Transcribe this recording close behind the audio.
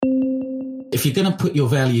If you're going to put your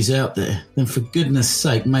values out there, then for goodness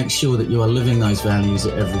sake, make sure that you are living those values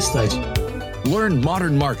at every stage. Learn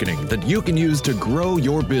modern marketing that you can use to grow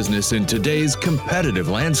your business in today's competitive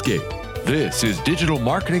landscape. This is Digital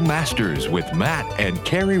Marketing Masters with Matt and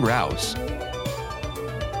Carrie Rouse.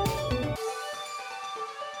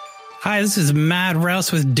 Hi, this is Matt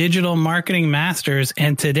Rouse with Digital Marketing Masters,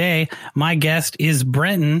 and today my guest is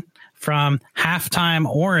Brenton from Halftime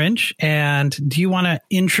Orange. And do you want to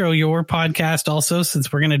intro your podcast also,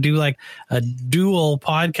 since we're going to do like a dual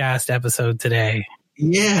podcast episode today?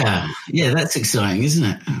 Yeah, that's exciting, isn't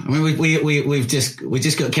it? I mean, we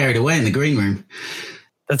just got carried away in the green room.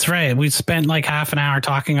 That's right. We spent like half an hour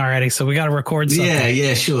talking already, so we got to record something.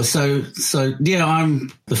 Yeah, sure. So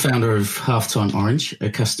I'm the founder of Halftime Orange, a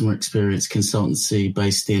customer experience consultancy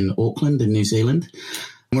based in Auckland in New Zealand.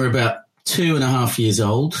 We're about 2.5 years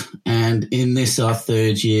old, and in this our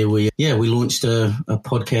third year, we launched a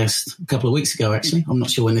podcast a couple of weeks ago. Actually, I'm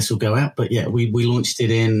not sure when this will go out, but yeah, we launched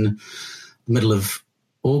it in the middle of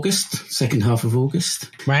August, second half of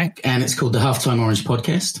August, right? And it's called the Halftime Orange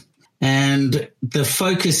Podcast, and the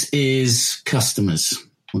focus is customers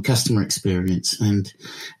or customer experience. And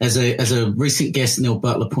as a recent guest, Neil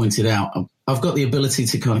Butler, pointed out, I've got the ability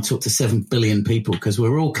to kind of talk to 7 billion people because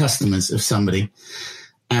we're all customers of somebody.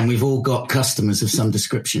 And we've all got customers of some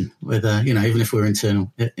description, whether, even if we're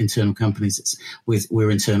internal companies, we're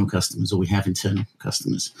internal customers or we have internal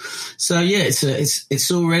customers. So yeah, it's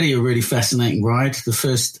already a really fascinating ride. The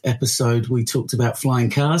first episode we talked about flying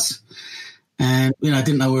cars, and I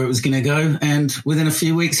didn't know where it was going to go. And within a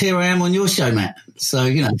few weeks, here I am on your show, Matt. So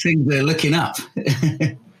things are looking up.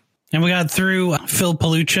 And we got through. Phil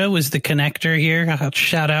Palucha was the connector here.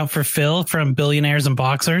 Shout out for Phil from Billionaires and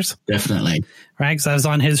Boxers. Definitely. Right, because I was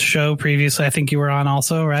on his show previously. I think you were on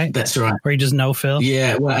also, right? That's right. Or you just know Phil?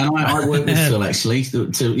 Yeah, well, and I worked with Phil actually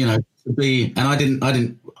to be, and I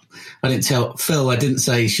didn't tell Phil. I didn't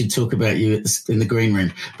say he should talk about you in the green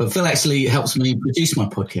room, but Phil actually helps me produce my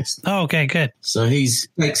podcast. Oh, okay, good. So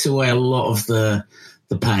takes away a lot of the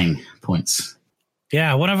pain points.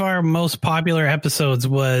 Yeah, one of our most popular episodes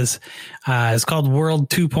was it's called World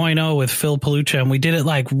 2.0 with Phil Palucha, and we did it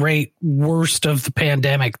like right worst of the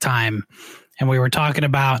pandemic time. And we were talking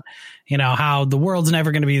about, how the world's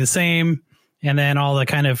never going to be the same, and then all the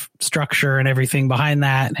kind of structure and everything behind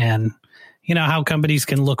that, and, how companies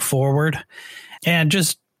can look forward. And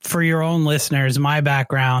just for your own listeners, my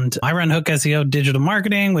background, I run Hook SEO Digital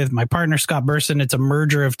Marketing with my partner, Scott Burson. It's a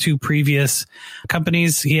merger of two previous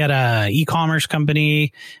companies. He had a e-commerce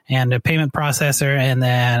company and a payment processor. And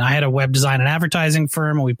then I had a web design and advertising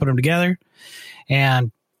firm, and we put them together.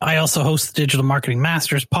 And I also host the Digital Marketing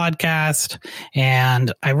Masters podcast,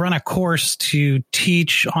 and I run a course to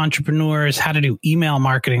teach entrepreneurs how to do email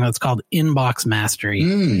marketing that's called Inbox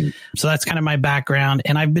Mastery. So that's kind of my background.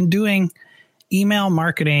 And I've been doing email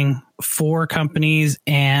marketing for companies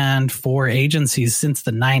and for agencies since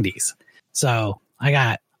the 90s. So I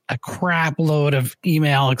got a crap load of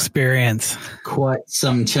email experience. Quite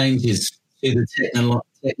some changes to the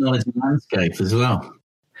technology landscape as well.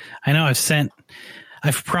 I know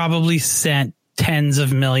I've probably sent tens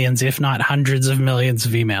of millions, if not hundreds of millions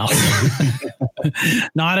of emails.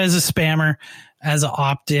 Not as a spammer, as an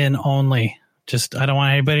opt-in only. Just, I don't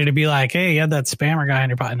want anybody to be like, hey, you had that spammer guy in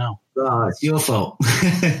your pot. No. Oh, it's your fault.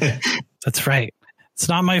 That's right. It's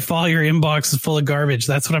not my fault your inbox is full of garbage.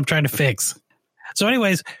 That's what I'm trying to fix. So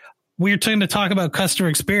anyways, we're trying to talk about customer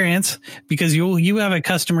experience because you have a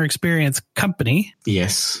customer experience company.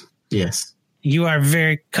 Yes. You are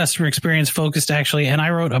very customer experience focused, actually. And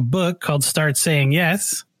I wrote a book called Start Saying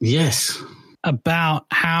Yes. Yes. About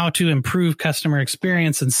how to improve customer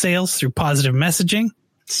experience and sales through positive messaging.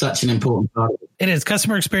 Such an important part of it. It is.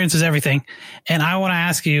 Customer experience is everything. And I want to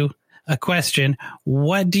ask you a question.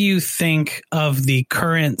 What do you think of the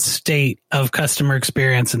current state of customer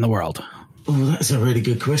experience in the world? Oh, that's a really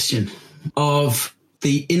good question. Of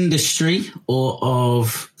the industry or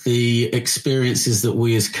of the experiences that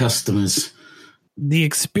we as customers? The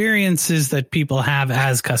experiences that people have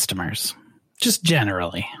as customers, just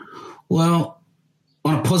generally. Well,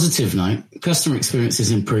 on a positive note, customer experience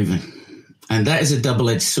is improving. And that is a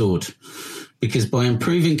double-edged sword, because by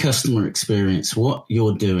improving customer experience, what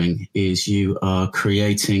you're doing is you are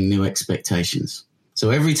creating new expectations.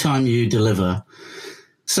 So every time you deliver,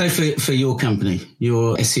 say for your company,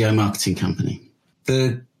 your SEO marketing company,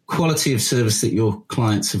 the quality of service that your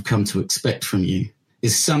clients have come to expect from you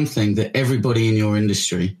is something that everybody in your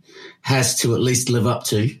industry has to at least live up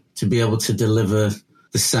to be able to deliver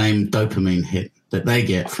the same dopamine hit that they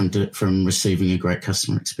get from receiving a great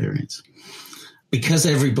customer experience. because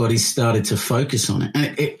everybody started to focus on it.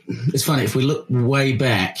 And it's funny, if we look way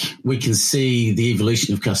back, we can see the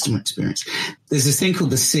evolution of customer experience. There's this thing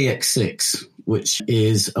called the CX6, which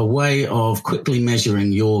is a way of quickly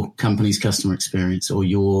measuring your company's customer experience or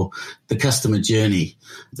the customer journey,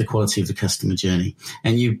 the quality of the customer journey.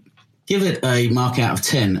 And you give it a mark out of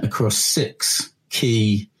 10 across 6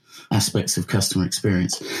 key aspects of customer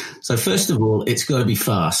experience. So first of all, it's got to be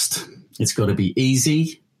fast. It's got to be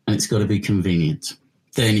easy, and it's got to be convenient.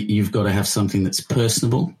 Then you've got to have something that's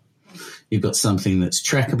personable. You've got something that's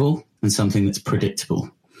trackable and something that's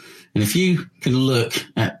predictable. And if you can look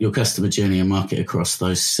at your customer journey and mark it across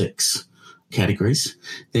those 6 categories,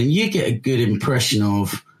 then you get a good impression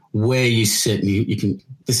of where you sit. And you can,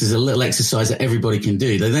 this is a little exercise that everybody can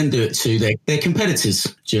do. They then do it to their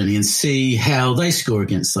competitors' journey and see how they score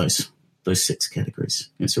against those 6 categories.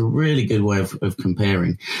 It's a really good way of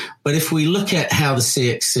comparing. But if we look at how the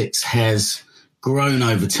CX6 has grown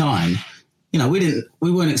over time,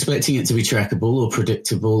 we weren't expecting it to be trackable or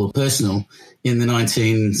predictable or personal in the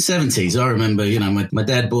 1970s. I remember, my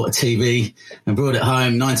dad bought a TV and brought it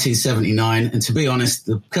home 1979. And to be honest,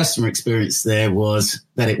 the customer experience there was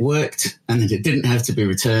that it worked and that it didn't have to be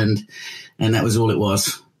returned. And that was all it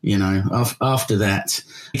was. After that,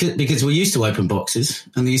 because we used to open boxes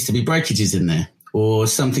and there used to be breakages in there or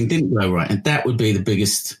something didn't go right. And that would be the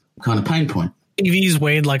biggest kind of pain point. TVs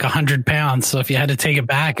weighed like 100 pounds. So if you had to take it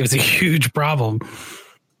back, it was a huge problem.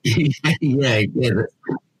 Yeah.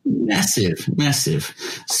 Massive.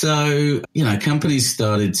 So, companies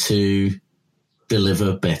started to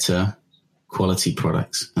deliver better quality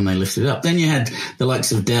products and they lifted it up. Then you had the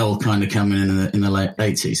likes of Dell kind of coming in the late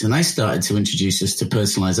 80s, and they started to introduce us to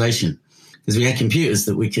personalization because we had computers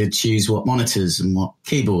that we could choose what monitors and what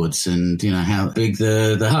keyboards and, how big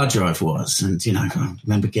the hard drive was. And, I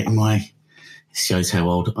remember getting shows how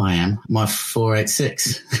old I am, my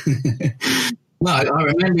 486. Well, I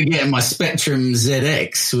remember getting my Spectrum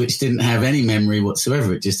ZX, which didn't have any memory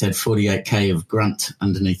whatsoever. It just had 48K of grunt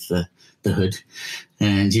underneath the hood.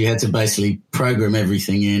 And you had to basically program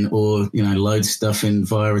everything in or, load stuff in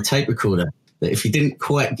via a tape recorder. But if you didn't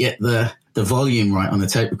quite get the volume right on the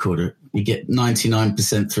tape recorder, you get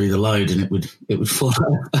 99% through the load and it would fall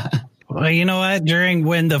over. Well, you know what?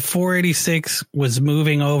 When the 486 was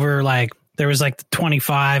moving over, there was the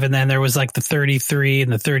 25 and then there was the 33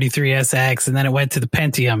 and the 33SX and then it went to the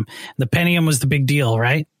Pentium. The Pentium was the big deal,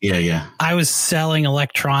 right? Yeah. I was selling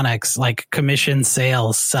electronics, commission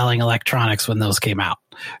sales, selling electronics when those came out,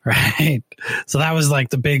 right? So that was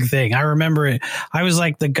the big thing. I remember it. I was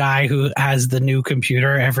the guy who has the new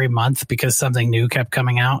computer every month because something new kept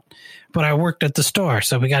coming out. But I worked at the store,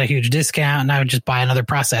 so we got a huge discount and I would just buy another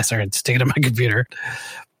processor and stick it in my computer.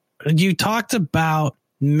 You talked about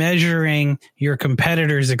measuring your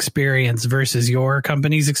competitor's experience versus your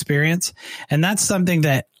company's experience. And that's something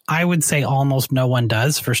that I would say almost no one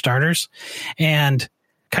does, for starters. And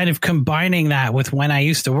kind of combining that with when I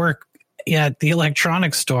used to work at the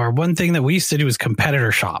electronics store, one thing that we used to do was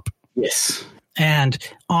competitor shop. Yes. And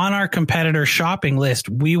on our competitor shopping list,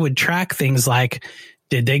 we would track things like,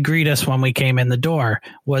 did they greet us when we came in the door?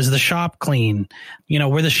 Was the shop clean?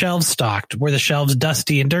 Were the shelves stocked? Were the shelves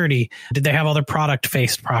dusty and dirty? Did they have all their product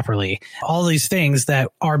faced properly? All these things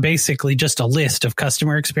that are basically just a list of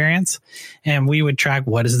customer experience. And we would track,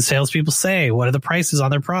 what does the salespeople say? What are the prices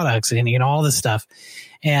on their products? And, all this stuff.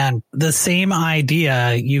 And the same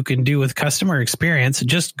idea you can do with customer experience,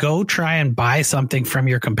 just go try and buy something from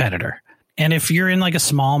your competitor. And if you're in a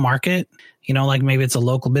small market, maybe it's a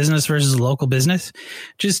local business versus a local business,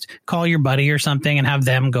 just call your buddy or something and have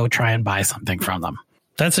them go try and buy something from them.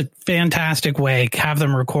 That's a fantastic way. Have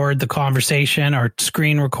them record the conversation or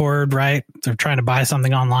screen record, right? They're trying to buy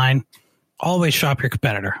something online. Always shop your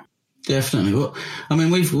competitor. Definitely. Well,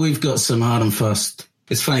 we've got some hard and fast.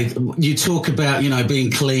 It's funny. You talk about,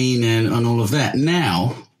 being clean and all of that.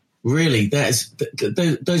 Now, really,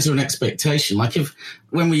 those are an expectation.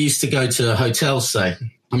 When we used to go to hotels, say,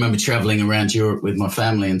 I remember traveling around Europe with my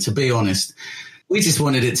family, and to be honest, we just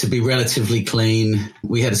wanted it to be relatively clean.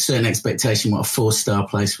 We had a certain expectation what a 4-star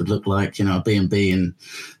place would look like, a B&B in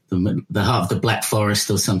the heart of the Black Forest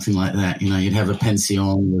or something like that. You'd have a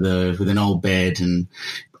pension with an old bed, and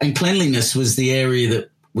cleanliness was the area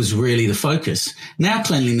that was really the focus. Now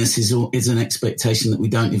cleanliness is an expectation that we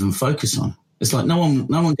don't even focus on. It's like no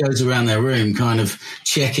one goes around their room kind of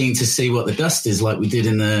checking to see what the dust is like we did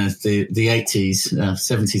in the 80s,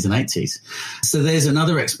 70s and 80s. So there's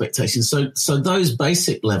another expectation. So those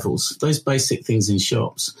basic levels, those basic things in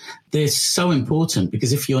shops, they're so important,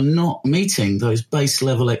 because if you're not meeting those base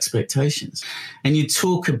level expectations, and you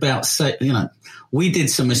talk about, say, we did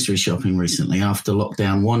some mystery shopping recently after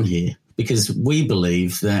lockdown 1 here, because we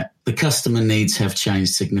believe that the customer needs have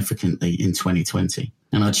changed significantly in 2020.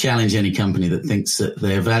 And I challenge any company that thinks that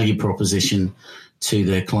their value proposition to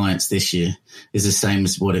their clients this year is the same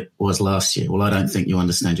as what it was last year. Well, I don't think you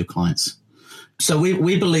understand your clients. So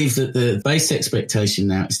we believe that the base expectation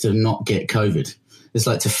now is to not get COVID. It's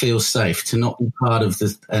like to feel safe, to not be part of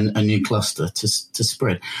a new cluster, to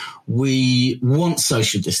spread. We want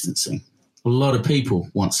social distancing. A lot of people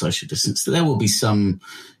want social distance. There will be some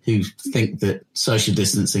who think that social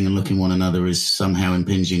distancing and looking one another is somehow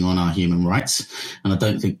impinging on our human rights. And I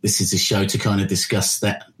don't think this is a show to kind of discuss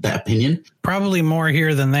that opinion. Probably more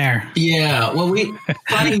here than there. Yeah. Well,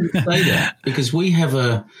 funny you say that, because we have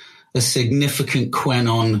a significant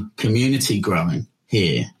QAnon community growing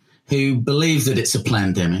here who believe that it's a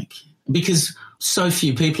pandemic, because so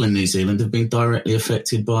few people in New Zealand have been directly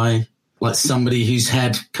affected by like somebody who's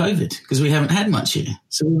had COVID, because we haven't had much here.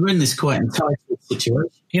 So we're in this quite entitled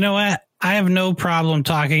situation. You know what? I have no problem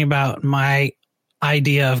talking about my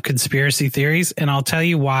idea of conspiracy theories, and I'll tell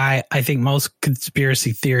you why I think most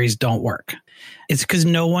conspiracy theories don't work. It's because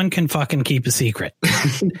no one can fucking keep a secret.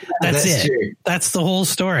 That's it. True. That's the whole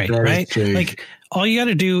story, that right? Like, all you got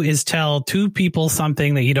to do is tell two people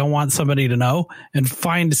something that you don't want somebody to know and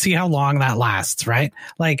see how long that lasts, right?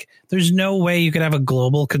 Like, there's no way you could have a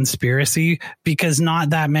global conspiracy, because not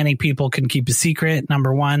that many people can keep a secret,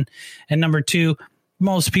 number one. And number two,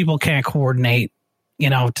 most people can't coordinate,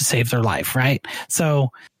 to save their life, right?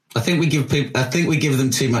 So I think we give them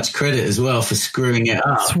too much credit as well for screwing it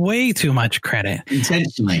up. It's way too much credit.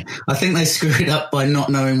 Intentionally. I think they screw it up by not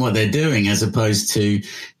knowing what they're doing, as opposed to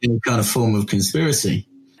any kind of form of conspiracy.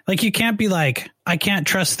 Like, you can't be like, I can't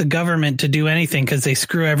trust the government to do anything because they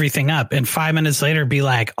screw everything up, and 5 minutes later be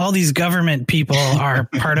like, all these government people are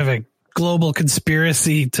part of a global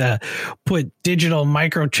conspiracy to put digital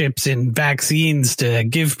microchips in vaccines to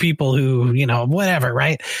give people who, whatever,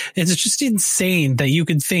 right? It's just insane that you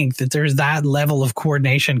could think that there's that level of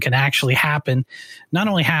coordination can actually happen. Not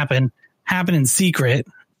only happen in secret.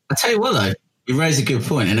 I tell you what, though, you raise a good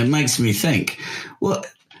point, and it makes me think, well,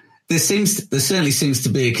 there certainly seems to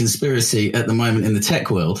be a conspiracy at the moment in the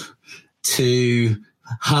tech world to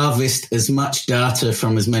harvest as much data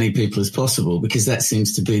from as many people as possible, because that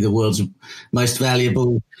seems to be the world's most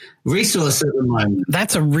valuable resource at the moment.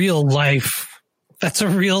 That's a real life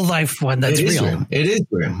one. That's real. It is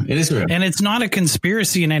real. And it's not a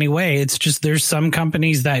conspiracy in any way. It's just there's some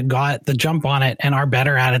companies that got the jump on it and are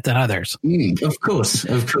better at it than others. Of course.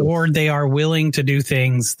 Or they are willing to do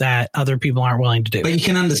things that other people aren't willing to do. But you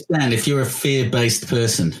can understand, if you're a fear-based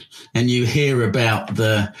person and you hear about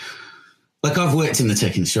like, I've worked in the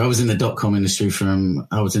tech industry. I was in the .com industry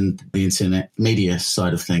I was in the internet media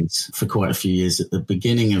side of things for quite a few years at the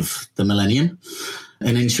beginning of the millennium,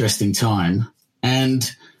 an interesting time.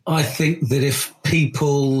 And I think that if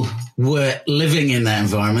people were living in that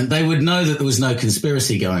environment, they would know that there was no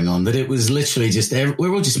conspiracy going on, that it was literally just,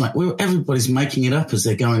 everybody's making it up as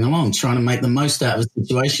they're going along, trying to make the most out of the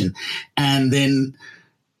situation. And then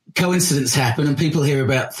coincidence happen and people hear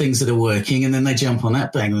about things that are working, and then they jump on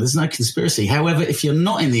that bang. There's no conspiracy. However, if you're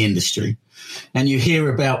not in the industry and you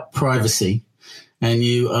hear about privacy and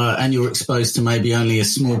you're exposed to maybe only a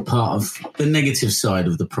small part of the negative side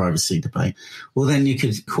of the privacy debate, well, then you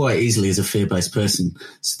could quite easily, as a fear-based person,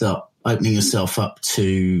 start opening yourself up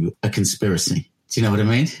to a conspiracy. Do you know what I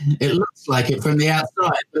mean? It looks like it from the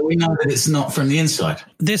outside, but we know that it's not from the inside.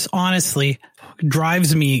 This honestly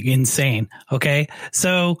drives me insane. Okay.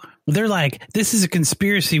 So they're like, this is a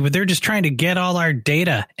conspiracy, but they're just trying to get all our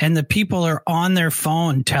data, and the people are on their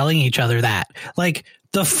phone telling each other that. Like,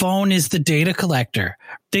 the phone is the data collector.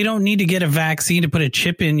 They don't need to get a vaccine to put a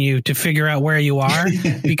chip in you to figure out where you are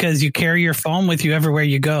because you carry your phone with you everywhere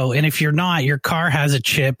you go. And if you're not, your car has a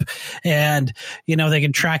chip, and, they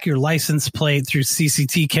can track your license plate through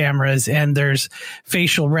CCTV cameras, and there's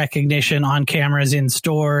facial recognition on cameras in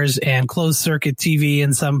stores and closed circuit TV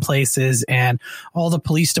in some places. And all the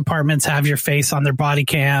police departments have your face on their body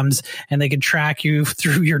cams, and they can track you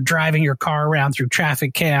through your driving your car around through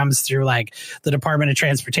traffic cams, through like the Department of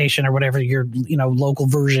Transportation or whatever your, local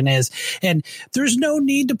version is. And there's no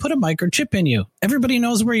need to put a microchip in you. Everybody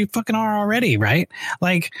knows where you fucking are already, right?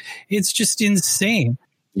 Like, it's just insane.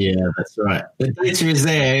 Yeah, that's right. The data is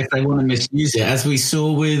there if they want to misuse it, as we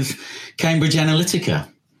saw with Cambridge Analytica.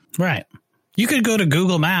 Right. You could go to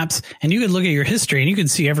Google Maps and you could look at your history and you could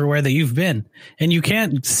see everywhere that you've been. And you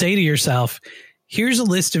can't say to yourself, here's a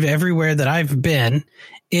list of everywhere that I've been.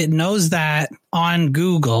 It knows that on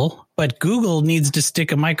Google, but Google needs to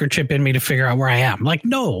stick a microchip in me to figure out where I am. Like,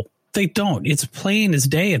 no, they don't. It's plain as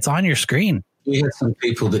day. It's on your screen. We had some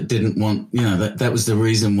people that didn't want, that was the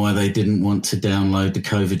reason why they didn't want to download the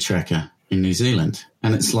COVID tracker in New Zealand.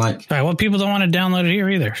 And it's like... Right, well, people don't want to download it here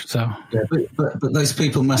either, so... Yeah, but those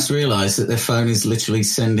people must realize that their phone is literally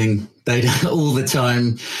sending data all the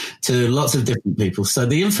time to lots of different people. So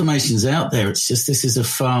the information's out there. It's just this is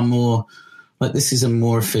a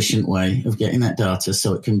more efficient way of getting that data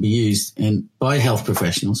so it can be used by health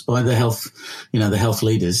professionals, by the health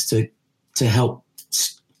leaders to help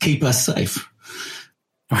keep us safe.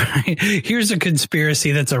 All right. Here's a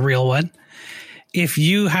conspiracy that's a real one. If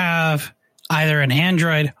you have either an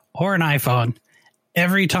Android or an iPhone,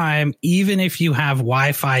 every time, even if you have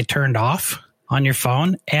Wi-Fi turned off on your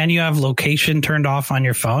phone and you have location turned off on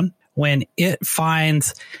your phone, when it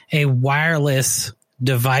finds a wireless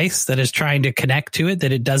device that is trying to connect to it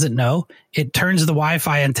that it doesn't know, it turns the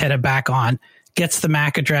Wi-Fi antenna back on, gets the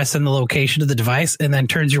MAC address and the location of the device, and then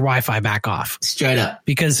turns your Wi-Fi back off. Straight up.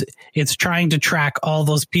 Because it's trying to track all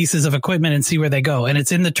those pieces of equipment and see where they go. And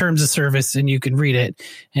it's in the terms of service and you can read it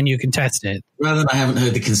and you can test it. Rather than I haven't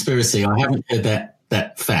heard the conspiracy, I haven't heard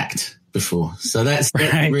that fact before. So that's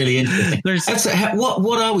right. Really interesting.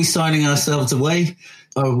 What are we signing ourselves away?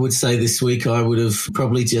 I would say this week I would have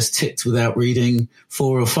probably just ticked without reading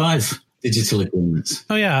 4 or 5 digital agreements.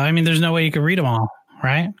 Oh, yeah. I mean, there's no way you can read them all,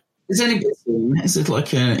 right? Is it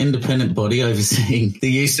like an independent body overseeing the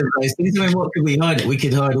use of those things? I mean, what could we hide? We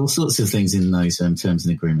could hide all sorts of things in those terms and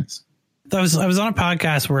agreements. I was on a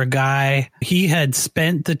podcast where a guy, he had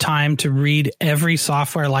spent the time to read every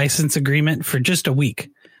software license agreement for just a week.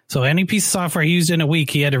 So any piece of software he used in a week,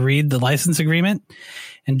 he had to read the license agreement.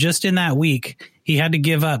 And just in that week, he had to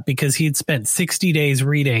give up because he had spent 60 days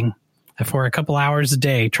reading for a couple hours a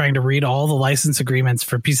day, trying to read all the license agreements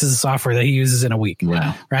for pieces of software that he uses in a week.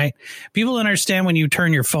 Wow. Right? People understand when you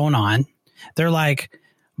turn your phone on, they're like,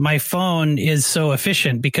 my phone is so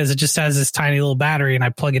efficient because it just has this tiny little battery and I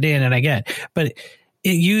plug it in and I get, but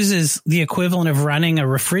it uses the equivalent of running a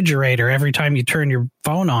refrigerator every time you turn your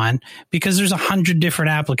phone on because there's 100 different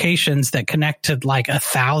applications that connect to like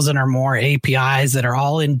 1,000 or more APIs that are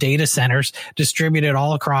all in data centers distributed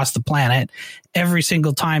all across the planet. Every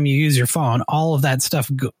single time you use your phone, all of that stuff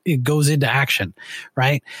it goes into action,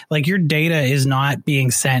 right? Like your data is not being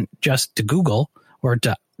sent just to Google or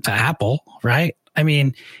to Apple, right? I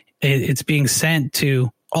mean, it's being sent to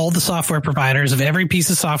all the software providers of every piece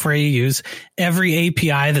of software you use, every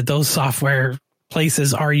API that those software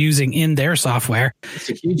places are using in their software. It's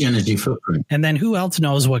a huge energy footprint. And then who else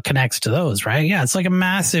knows what connects to those, right? Yeah, it's like a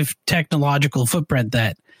massive technological footprint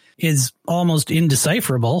that is almost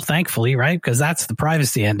indecipherable, thankfully, right? Because that's the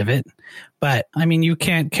privacy end of it. But I mean, you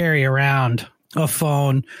can't carry around a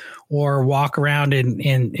phone or walk around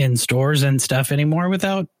in stores and stuff anymore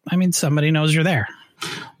without, I mean, somebody knows you're there.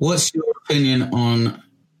 What's your opinion on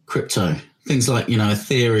crypto? Things like,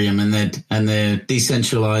 Ethereum and their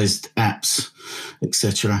decentralized apps,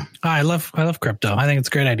 etc. I love crypto. I think it's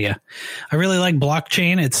a great idea. I really like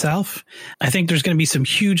blockchain itself. I think there's going to be some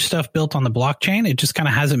huge stuff built on the blockchain. It just kind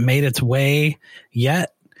of hasn't made its way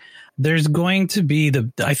yet. There's going to be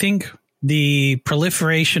I think the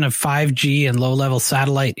proliferation of 5G and low-level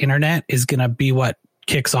satellite internet is going to be what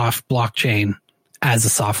kicks off blockchain as a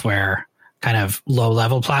software kind of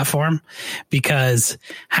low-level platform, because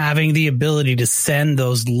having the ability to send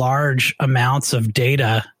those large amounts of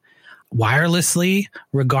data wirelessly,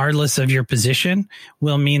 regardless of your position,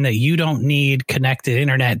 will mean that you don't need connected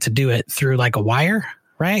internet to do it through like a wire,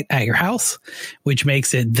 right, at your house, which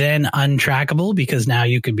makes it then untrackable because now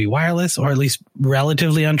you could be wireless or at least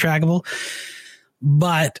relatively untrackable.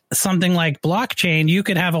 But something like blockchain, you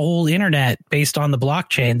could have a whole internet based on the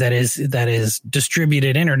blockchain that is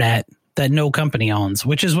distributed internet that no company owns,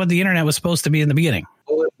 which is what the internet was supposed to be in the beginning.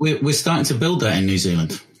 We're starting to build that in New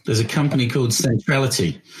Zealand. There's a company called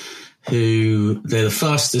Centrality, they're the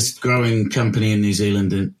fastest growing company in New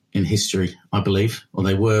Zealand in history, I believe, or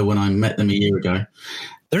they were when I met them a year ago.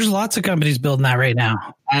 There's lots of companies building that right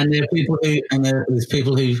now. And there's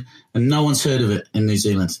people who, and no one's heard of it in New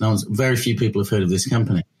Zealand. Very few people have heard of this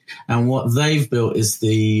company. And what they've built is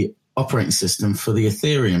the operating system for the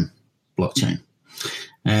Ethereum blockchain.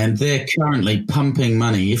 And they're currently pumping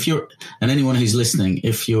money. And anyone who's listening,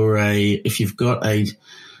 if you've got a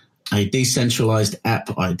decentralized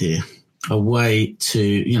app idea, a way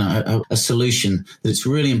to, a solution that it's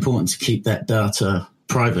really important to keep that data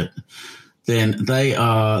private, then they've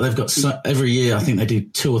got every year, I think they do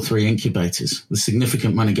 2 or 3 incubators with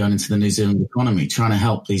significant money going into the New Zealand economy, trying to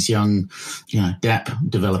help these young, DApp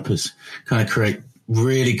developers kind of create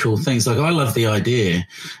really cool things. Like, I love the idea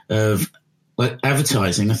of like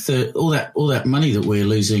advertising all that money that we're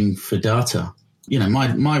losing for data.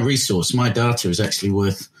 My resource, my data is actually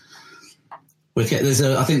worth. I think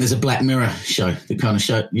there's a Black Mirror show that kind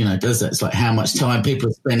of does that. It's like how much time people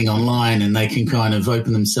are spending online, and they can kind of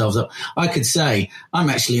open themselves up. I could say I'm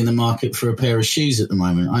actually in the market for a pair of shoes at the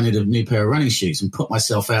moment. I need a new pair of running shoes, and put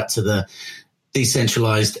myself out to the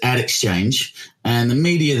decentralized ad exchange, and the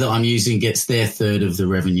media that I'm using gets their third of the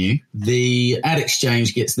revenue. The ad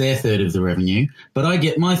exchange gets their third of the revenue, but I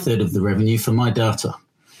get my third of the revenue for my data.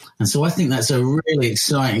 And so I think that's a really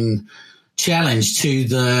exciting challenge to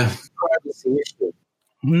the privacy issue.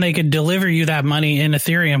 They could deliver you that money in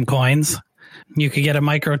Ethereum coins. You could get a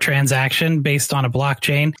microtransaction based on a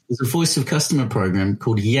blockchain. There's a voice of customer program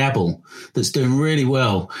called Yabble that's doing really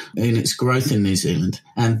well in its growth in New Zealand.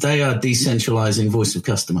 And they are decentralizing voice of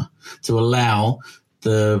customer to allow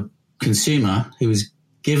the consumer who is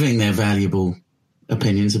giving their valuable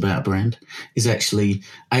opinions about a brand is actually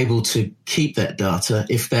able to keep that data.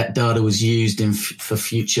 If that data was used for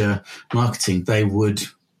future marketing, they would,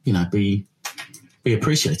 be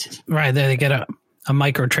appreciated. Right. They get a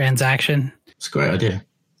microtransaction. It's a great idea.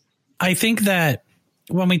 I think that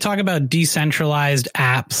when we talk about decentralized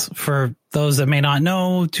apps, for those that may not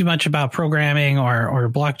know too much about programming or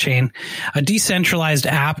blockchain, a decentralized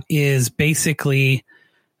app is basically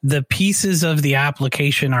the pieces of the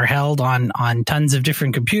application are held on tons of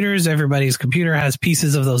different computers. Everybody's computer has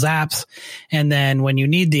pieces of those apps. And then when you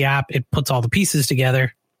need the app, it puts all the pieces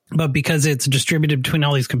together. But because it's distributed between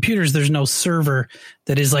all these computers, there's no server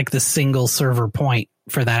that is like the single server point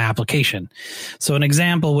for that application. So an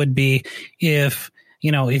example would be if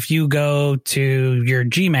you go to your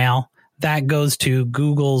Gmail, that goes to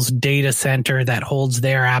Google's data center that holds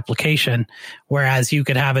their application. Whereas you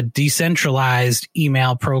could have a decentralized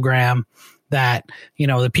email program that,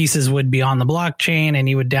 the pieces would be on the blockchain and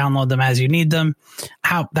you would download them as you need them.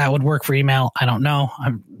 How that would work for email, I don't know.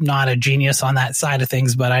 I'm not a genius on that side of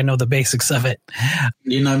things, but I know the basics of it.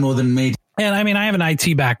 You know more than me. And I mean, I have an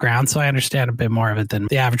IT background, so I understand a bit more of it than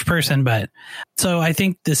the average person. But so I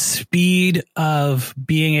think the speed of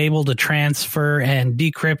being able to transfer and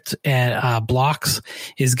decrypt blocks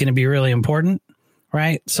is going to be really important,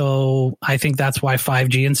 right? So I think that's why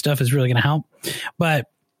 5G and stuff is really going to help. But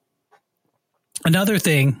another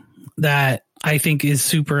thing that I think is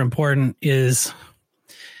super important is,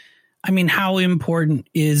 how important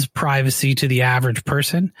is privacy to the average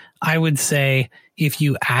person? I would say if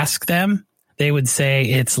you ask them, they would say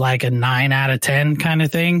it's like a 9 out of 10 kind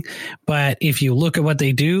of thing. But if you look at what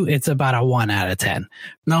they do, it's about a 1 out of 10.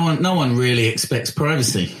 No one really expects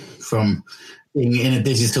privacy from being in a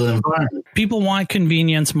digital environment. People want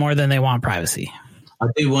convenience more than they want privacy. I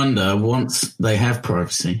do wonder, once they have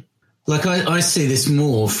privacy, like I see this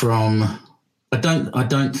more from, I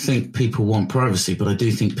don't think people want privacy, but I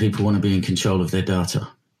do think people want to be in control of their data.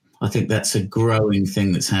 I think that's a growing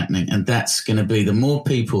thing that's happening. And that's going to be the more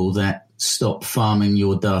people that stop farming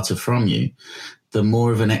your data from you, the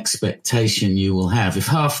more of an expectation you will have. If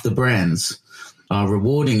half the brands are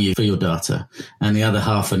rewarding you for your data and the other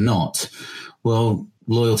half are not, well,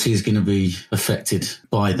 loyalty is going to be affected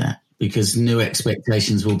by that because new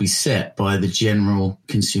expectations will be set by the general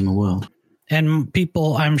consumer world. And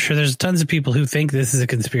people, I'm sure there's tons of people who think this is a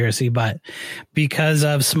conspiracy, but because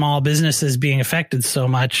of small businesses being affected so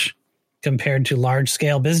much compared to large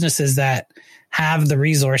scale businesses that have the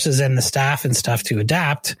resources and the staff and stuff to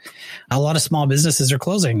adapt, a lot of small businesses are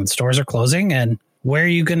closing, stores are closing. And where are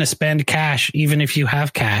you going to spend cash, even if you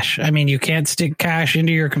have cash? You can't stick cash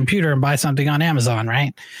into your computer and buy something on Amazon,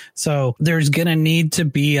 right? So there's going to need to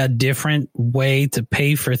be a different way to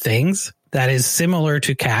pay for things that is similar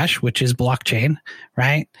to cash, which is blockchain,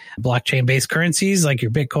 right? Blockchain-based currencies like your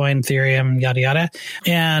Bitcoin, Ethereum, yada, yada.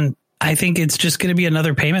 And I think it's just going to be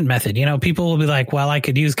another payment method. People will be like, well, I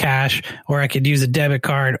could use cash, or I could use a debit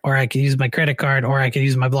card, or I could use my credit card, or I could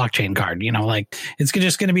use my blockchain card. It's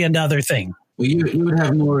just going to be another thing. Well, you would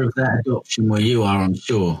have more of that adoption where you are, I'm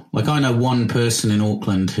sure. Like I know one person in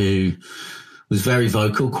Auckland who was very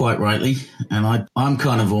vocal, quite rightly. And I'm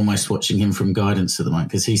kind of almost watching him from guidance at the moment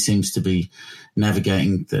because he seems to be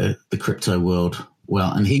navigating the crypto world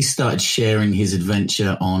well. And he started sharing his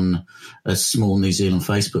adventure on a small New Zealand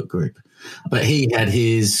Facebook group. but he had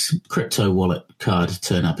his crypto wallet card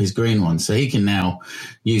turn up, his green one. So he can now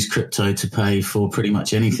use crypto to pay for pretty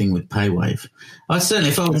much anything with PayWave. I certainly,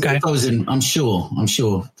 if I was in, I'm sure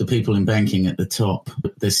the people in banking at the top,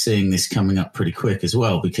 they're seeing this coming up pretty quick as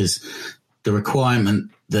well, because the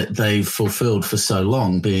requirement that they've fulfilled for so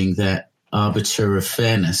long being that arbiter of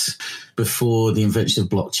fairness before the invention of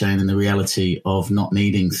blockchain and the reality of not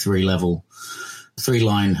needing three-line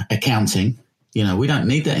accounting. You know, we don't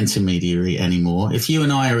need that intermediary anymore. If you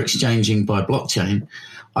and I are exchanging by blockchain,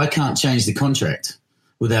 I can't change the contract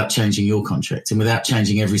without changing your contract and without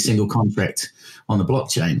changing every single contract on the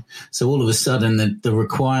blockchain. So all of a sudden the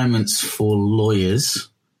requirements for lawyers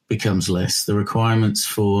becomes less. The requirements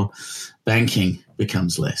for banking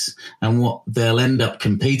becomes less. And what they'll end up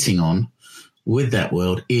competing on with that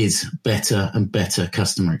world is better and better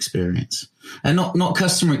customer experience. And not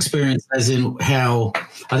customer experience as in how,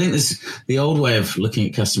 I think there's the old way of looking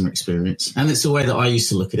at customer experience, and it's the way that I used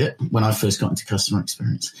to look at it when I first got into customer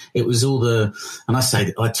experience. It was all and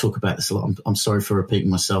I talk about this a lot. I'm sorry for repeating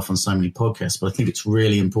myself on so many podcasts, but I think it's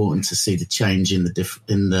really important to see the change in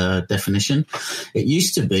the definition. It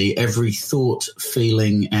used to be every thought,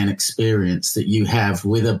 feeling, and experience that you have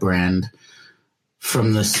with a brand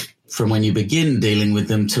from when you begin dealing with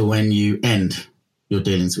them to when you end your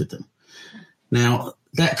dealings with them. Now,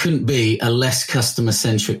 that couldn't be a less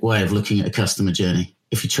customer-centric way of looking at a customer journey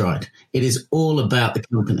if you tried. It is all about the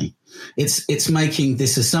company. It's making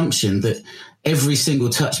this assumption that every single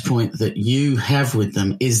touch point that you have with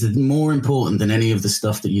them is more important than any of the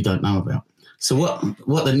stuff that you don't know about. So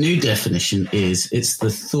what the new definition is, it's the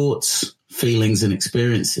thoughts, feelings, and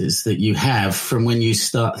experiences that you have from when you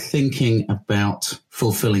start thinking about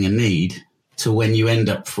fulfilling a need to when you end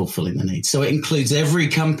up fulfilling the need. So it includes every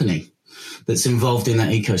company that's involved in that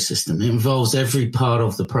ecosystem. It involves every part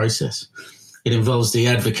of the process. It involves the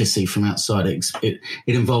advocacy from outside. It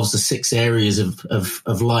involves the 6 areas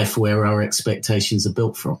of life where our expectations are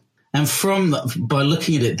built from. And by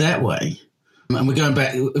looking at it that way, and we're going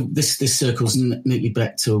back, this circles neatly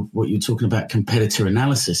back to what you're talking about, competitor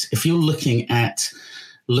analysis. If you're looking at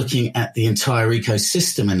the entire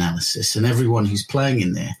ecosystem analysis and everyone who's playing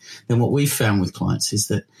in there, then what we've found with clients is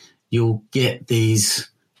that you'll get these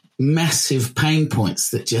massive pain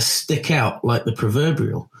points that just stick out like the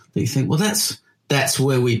proverbial, that you think, well, that's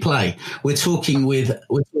where we play. We're talking with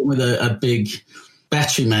a big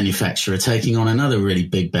battery manufacturer taking on another really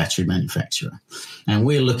big battery manufacturer, and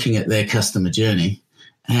we're looking at their customer journey.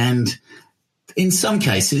 And in some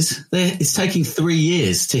cases, it's taking 3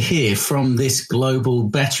 years to hear from this global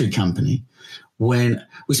battery company. When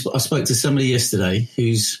I spoke to somebody yesterday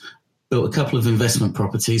who's built a couple of investment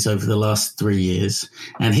properties over the last 3 years,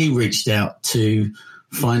 and he reached out to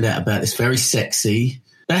find out about this very sexy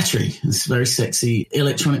battery, this very sexy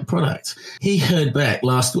electronic product. He heard back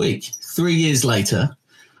last week, 3 years later,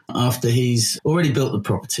 after he's already built the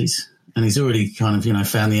properties and he's already kind of,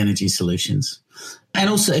 found the energy solutions. And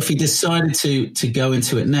also, if he decided to go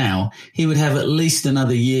into it now, he would have at least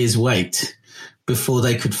another year's wait before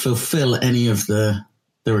they could fulfill any of the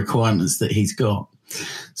requirements that he's got.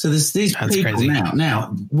 So there's these That's people crazy.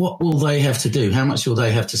 Now, what will they have to do? How much will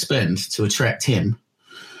they have to spend to attract him?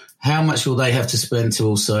 How much will they have to spend to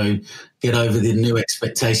also get over the new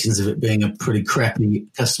expectations of it being a pretty crappy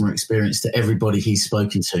customer experience to everybody he's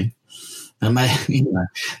spoken to? And the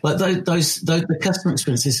customer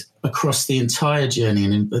experiences across the entire journey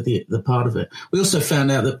and the part of it. We also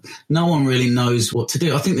found out that no one really knows what to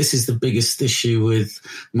do. I think this is the biggest issue with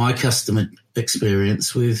my customer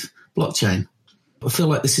experience with blockchain. I feel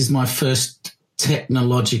like this is my first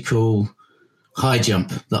technological high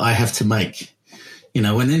jump that I have to make.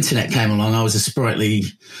 When the internet came along, I was a sprightly,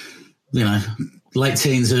 late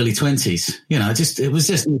teens, early 20s. It was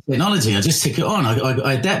just new technology. I just took it on.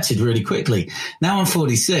 I adapted really quickly. Now I'm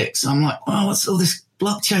 46. I'm like, oh, what's all this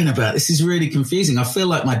blockchain about? This is really confusing. I feel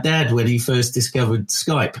like my dad when he first discovered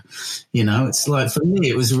Skype. It's like, for me,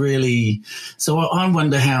 it was really. So I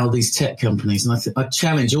wonder how these tech companies, and I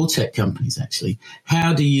challenge all tech companies actually.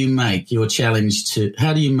 How do you make your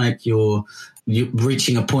you're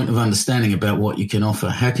reaching a point of understanding about what you can offer?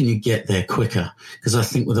 How can you get there quicker? Because I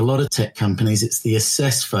think with a lot of tech companies, it's the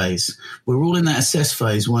assess phase. We're all in that assess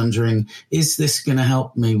phase wondering, is this going to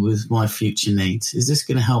help me with my future needs? Is this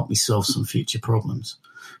going to help me solve some future problems?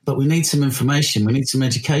 But we need some information. We need some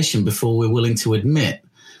education before we're willing to admit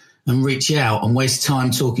and reach out and waste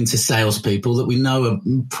time talking to salespeople that we know are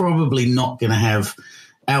probably not going to have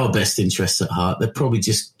our best interests at heart. They're probably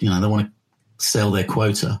just, they want to sell their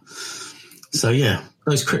quota. So, yeah,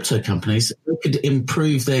 those crypto companies, they could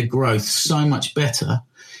improve their growth so much better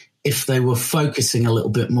if they were focusing a little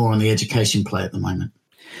bit more on the education play at the moment.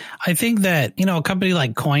 I think that, a company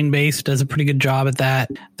like Coinbase does a pretty good job at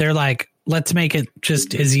that. They're like, let's make it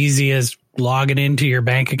just as easy as logging into your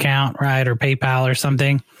bank account, right? Or PayPal or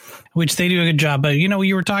something, which they do a good job. But,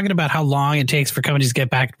 you were talking about how long it takes for companies to get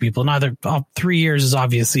back to people. Now, 3 years is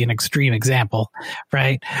obviously an extreme example,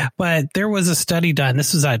 right? But there was a study done.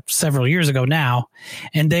 This was several years ago now.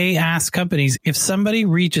 And they asked companies if somebody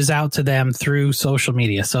reaches out to them through social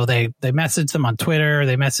media. So they message them on Twitter,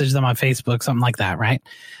 they message them on Facebook, something like that, right?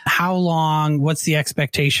 How long, what's the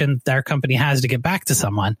expectation their company has to get back to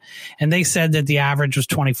someone? And they said that the average was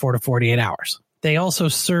 24 to 48 hours. They also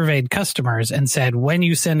surveyed customers and said, when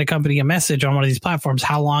you send a company a message on one of these platforms,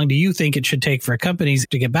 how long do you think it should take for companies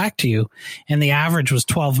to get back to you? And the average was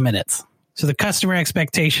 12 minutes. So the customer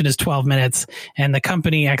expectation is 12 minutes and the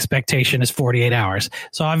company expectation is 48 hours.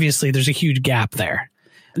 So obviously there's a huge gap there.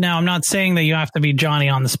 Now, I'm not saying that you have to be Johnny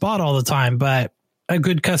on the spot all the time, but a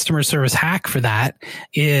good customer service hack for that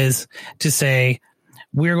is to say,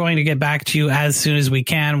 we're going to get back to you as soon as we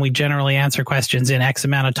can. We generally answer questions in X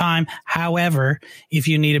amount of time. However, if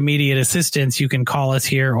you need immediate assistance, you can call us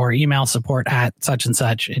here or email support at such and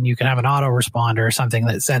such, and you can have an autoresponder or something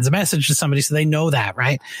that sends a message to somebody so they know that,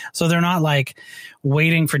 right? So they're not like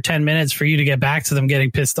waiting for 10 minutes for you to get back to them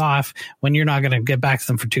getting pissed off when you're not going to get back to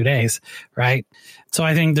them for 2 days, right? So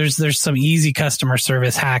I think there's some easy customer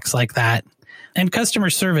service hacks like that. And customer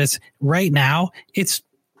service right now, it's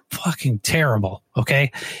fucking terrible.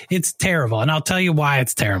 Okay. It's terrible. And I'll tell you why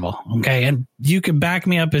it's terrible. Okay. And you can back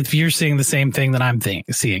me up if you're seeing the same thing that I'm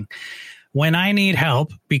seeing. When I need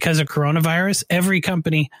help because of coronavirus, every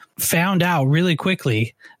company found out really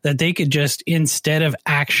quickly that they could just, instead of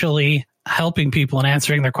actually helping people and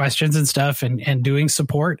answering their questions and stuff and doing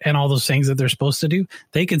support and all those things that they're supposed to do,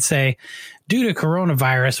 they could say, due to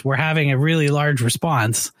coronavirus, we're having a really large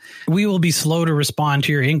response. We will be slow to respond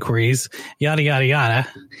to your inquiries, yada, yada, yada.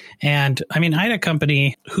 And I mean, I had a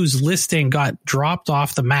company whose listing got dropped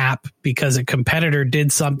off the map because a competitor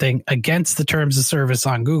did something against the terms of service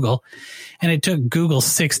on Google. And it took Google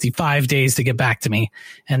 65 days to get back to me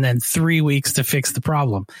and then 3 weeks to fix the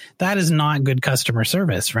problem. That is not good customer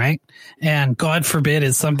service, right? And God forbid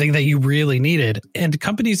it's something that you really needed. And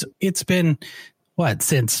companies, it's been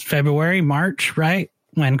since February, March, right?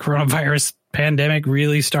 When coronavirus pandemic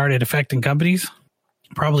really started affecting companies,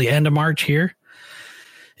 probably end of March here.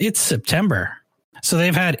 It's September. So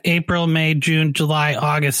they've had April, May, June, July,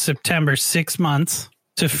 August, September, 6 months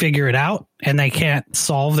to figure it out. And they can't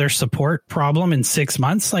solve their support problem in 6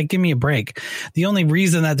 months. Like, give me a break. The only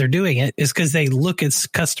reason that they're doing it is because they look at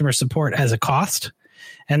customer support as a cost.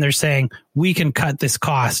 And they're saying, we can cut this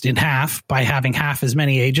cost in half by having half as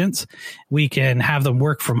many agents. We can have them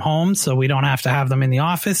work from home, so we don't have to have them in the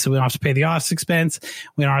office. So we don't have to pay the office expense.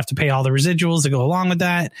 We don't have to pay all the residuals that go along with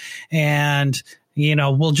that. And,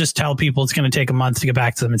 we'll just tell people it's going to take a month to get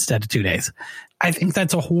back to them instead of 2 days. I think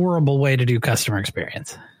that's a horrible way to do customer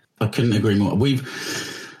experience. I couldn't agree more.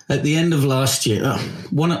 At the end of last year,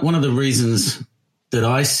 one of the reasons that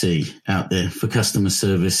I see out there for customer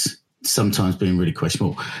service sometimes being really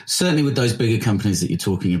questionable, certainly with those bigger companies that you're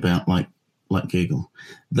talking about, like Google,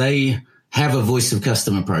 they have a voice of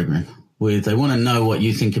customer program where they want to know what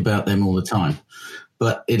you think about them all the time.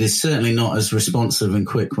 But it is certainly not as responsive and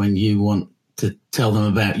quick when you want to tell them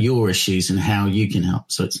about your issues and how you can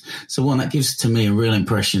help. So one that gives to me a real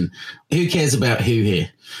impression. Who cares about who here?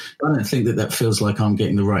 I don't think that feels like I'm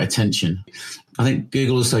getting the right attention. I think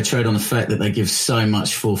Google also trade on the fact that they give so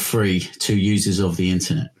much for free to users of the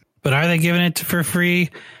internet. But are they giving it for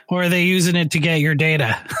free, or are they using it to get your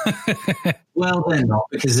data? Well, they're not,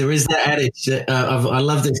 because there is that adage. I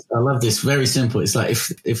love this. I love this. Very simple. It's like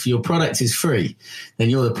if your product is free,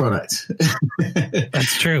 then you're the product.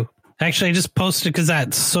 That's true. Actually, I just posted because I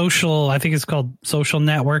think it's called Social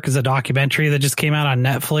Network, is a documentary that just came out on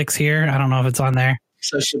Netflix here. I don't know if it's on there.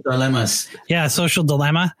 Social Dilemmas. Yeah, Social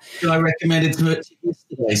Dilemma. I recommended it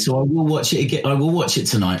yesterday, so I will watch it again. I will watch it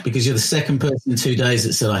tonight because you're the second person in 2 days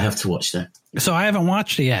that said I have to watch that. So I haven't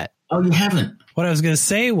watched it yet. Oh, you haven't? What I was going to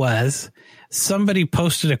say was somebody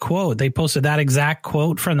posted a quote. They posted that exact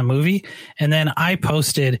quote from the movie, and then I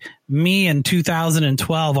posted me in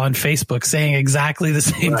 2012 on Facebook saying exactly the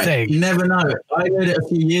same thing. You never know. I heard it a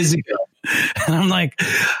few years ago. And I'm like,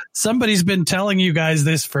 somebody's been telling you guys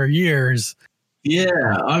this for years. Yeah,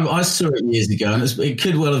 I saw it years ago, and it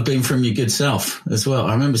could well have been from your good self as well.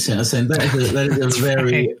 I remember saying that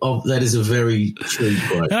is a very true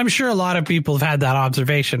quote. And I'm sure a lot of people have had that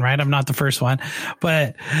observation, right? I'm not the first one,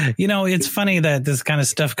 but it's funny that this kind of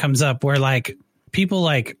stuff comes up where like people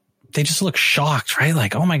they just look shocked, right?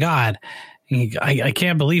 Like, oh my God, I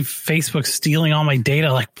can't believe Facebook's stealing all my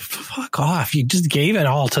data. Like, fuck off. You just gave it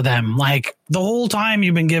all to them. Like, the whole time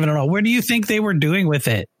you've been giving it all. What do you think they were doing with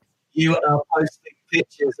it? You are posting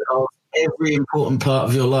pictures of every important part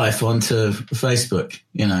of your life onto Facebook.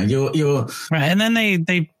 You know, you're right. And then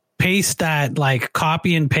they paste that, like,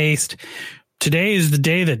 copy and paste. Today is the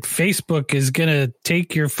day that Facebook is going to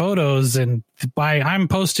take your photos, and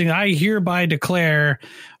I hereby declare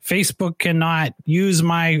Facebook cannot use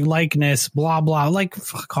my likeness, blah, blah. Like,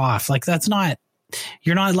 fuck off. Like,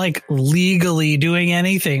 you're not like legally doing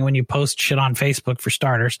anything when you post shit on Facebook, for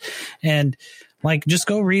starters. And like, just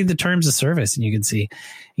go read the terms of service and you can see.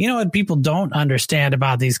 You know what people don't understand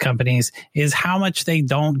about these companies is how much they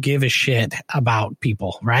don't give a shit about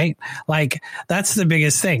people, right? Like, that's the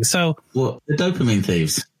biggest thing. So, well, the dopamine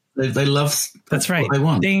thieves, they love. That's right. What they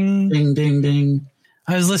want. Ding, ding, ding, ding.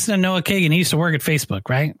 I was listening to Noah Kagan. He used to work at Facebook,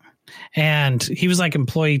 right? And he was like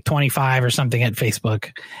employee 25 or something at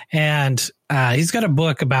Facebook. And he's got a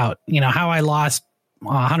book about, you know, how I lost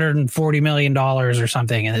 $140 million or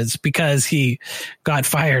something. And it's because he got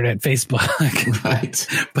fired at Facebook. Right.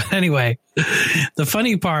 But anyway, the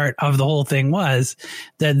funny part of the whole thing was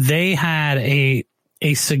that they had a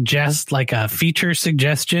feature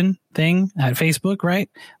suggestion thing at Facebook, right?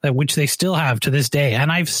 Which they still have to this day.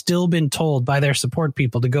 And I've still been told by their support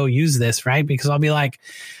people to go use this, right? Because I'll be like,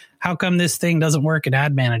 how come this thing doesn't work in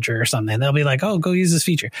Ad Manager or something? They'll be like, oh, go use this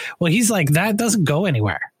feature. Well, he's like, that doesn't go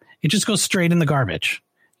anywhere. It just goes straight in the garbage.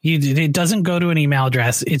 It doesn't go to an email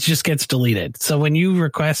address. It just gets deleted. So when you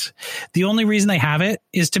request, the only reason they have it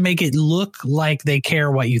is to make it look like they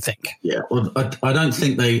care what you think. Yeah. Well, I don't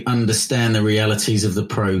think they understand the realities of the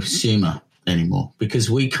prosumer anymore,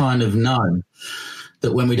 because we kind of know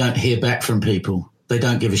that when we don't hear back from people, they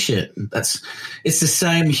don't give a shit. It's the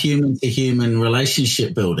same human to human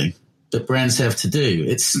relationship building that brands have to do.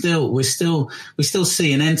 We still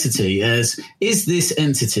see an entity as, is this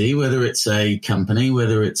entity, whether it's a company,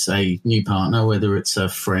 whether it's a new partner, whether it's a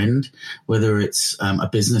friend, whether it's a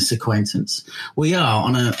business acquaintance, we are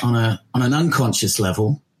on an unconscious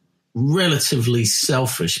level relatively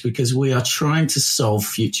selfish, because we are trying to solve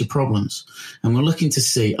future problems, and we're looking to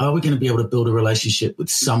see, are we going to be able to build a relationship with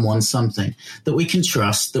someone, something that we can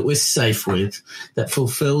trust, that we're safe with, that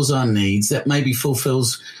fulfills our needs, that maybe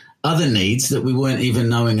fulfills other needs that we weren't even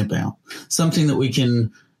knowing about, something that we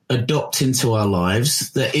can adopt into our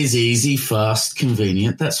lives that is easy, fast,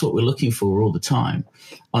 convenient. That's what we're looking for all the time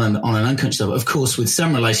on an unconscious level. Of course, with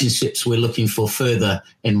some relationships, we're looking for further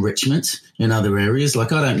enrichment in other areas.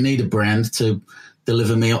 Like, I don't need a brand to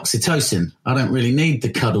deliver me oxytocin. I don't really need the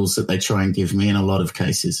cuddles that they try and give me in a lot of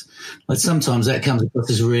cases. Like, sometimes that comes across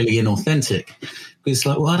as really inauthentic. It's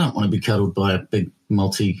like, well, I don't want to be cuddled by a big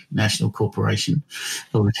multinational corporation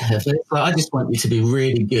or whatever. It's like, I just want you to be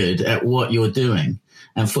really good at what you're doing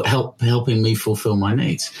and helping me fulfill my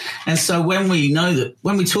needs. And so when we know that,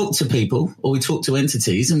 when we talk to people or we talk to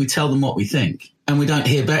entities and we tell them what we think and we don't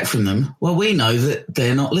hear back from them, well, we know that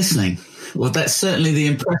they're not listening. Well, that's certainly the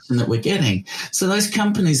impression that we're getting. So those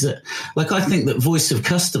companies that, like, I think that voice of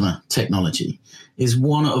customer technology is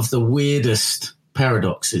one of the weirdest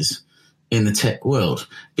paradoxes in the tech world,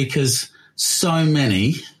 because so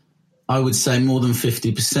many, I would say more than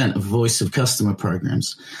 50% of voice of customer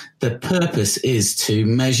programs, the purpose is to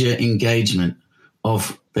measure engagement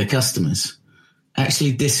of their customers,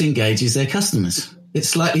 actually disengages their customers. It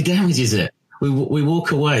slightly damages it. We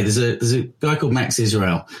walk away. There's a guy called Max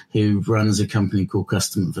Israel who runs a company called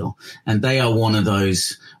Customerville, and they are one of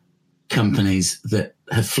those companies that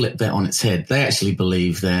have flipped that on its head. They actually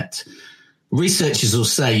believe that researchers will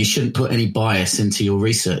say you shouldn't put any bias into your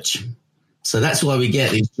research. So that's why we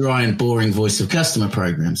get these dry and boring voice of customer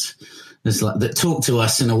programs. It's like that talk to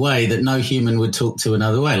us in a way that no human would talk to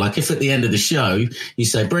another way. Like, if at the end of the show you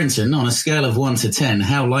say, Brenton, on a scale of 1 to 10,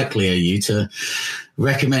 how likely are you to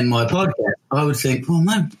recommend my podcast? I would think, well,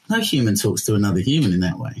 no human talks to another human in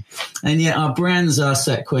that way. And yet our brands ask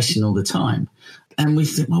that question all the time. And we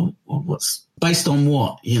think, well, what's based on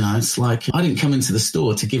what? You know, it's like, I didn't come into the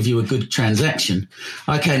store to give you a good transaction.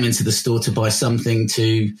 I came into the store to buy something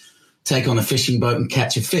to take on a fishing boat and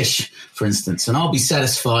catch a fish, for instance. And I'll be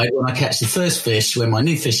satisfied when I catch the first fish, when my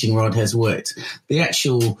new fishing rod has worked. The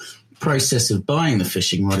actual process of buying the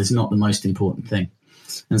fishing rod is not the most important thing.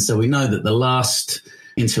 And so we know that the last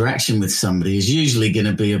interaction with somebody is usually going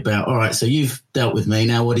to be about, all right, so you've dealt with me.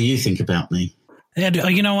 Now, what do you think about me? And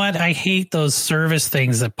you know what? I hate those service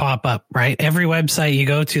things that pop up, right? Every website you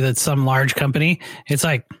go to that's some large company, it's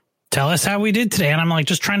like, tell us how we did today. And I'm like,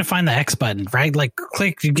 just trying to find the X button, right? Like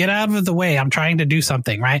click, get out of the way. I'm trying to do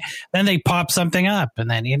something, right? Then they pop something up and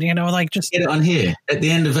then, like just get it on here. At the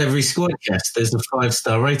end of every Squadcast, there's a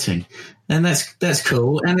 5-star rating. And that's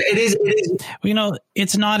cool. And it is,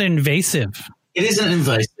 it's not invasive. It isn't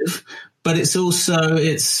invasive, but it's also,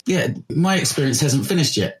 my experience hasn't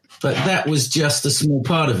finished yet, but that was just a small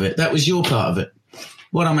part of it. That was your part of it.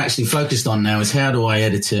 What I'm actually focused on now is how do I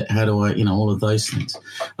edit it? How do I, all of those things.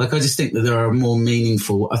 Like, I just think that there are more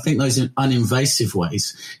meaningful, I think those uninvasive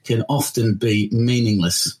ways can often be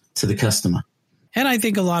meaningless to the customer. And I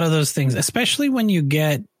think a lot of those things, especially when you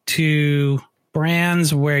get to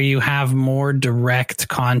brands where you have more direct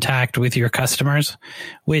contact with your customers,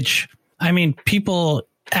 which, I mean, people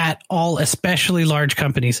at all, especially large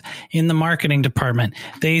companies in the marketing department,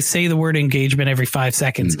 they say the word engagement every 5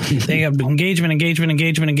 seconds. They have engagement.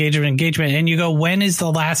 And you go, when is the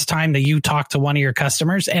last time that you talk to one of your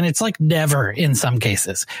customers? And it's like never in some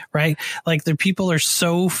cases, right? Like the people are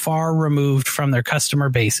so far removed from their customer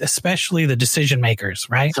base, especially the decision makers,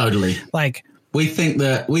 right? Totally. Like we think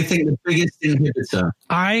the biggest inhibitor.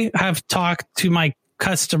 I have talked to my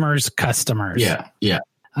customers. Yeah. Yeah.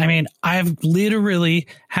 I mean, I've literally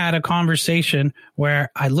had a conversation where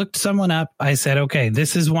I looked someone up. I said, okay,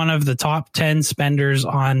 this is one of the top 10 spenders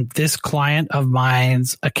on this client of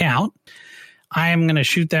mine's account. I am going to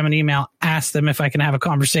shoot them an email, ask them if I can have a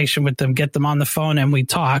conversation with them, get them on the phone, and we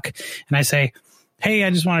talk. And I say, hey,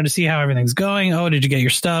 I just wanted to see how everything's going. Oh, did you get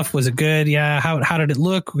your stuff? Was it good? Yeah. How did it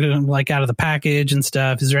look? Like out of the package and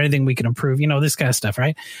stuff? Is there anything we can improve? This kind of stuff,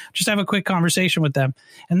 right? Just have a quick conversation with them.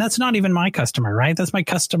 And that's not even my customer, right? That's my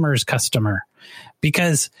customer's customer,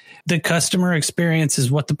 because the customer experience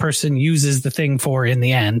is what the person uses the thing for in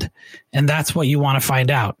the end. And that's what you want to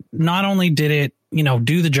find out. Not only did it,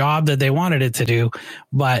 do the job that they wanted it to do,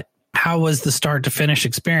 but how was the start to finish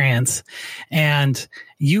experience? And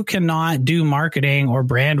you cannot do marketing or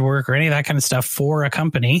brand work or any of that kind of stuff for a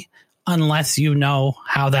company unless you know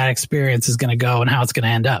how that experience is going to go and how it's going to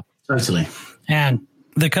end up. Totally. And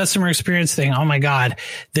the customer experience thing, oh my God,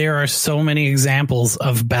 there are so many examples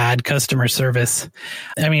of bad customer service.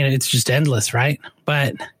 I mean, it's just endless, right?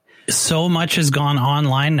 But so much has gone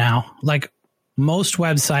online now. Like most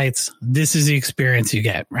websites, this is the experience you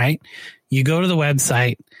get, right? You go to the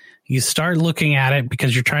website, you start looking at it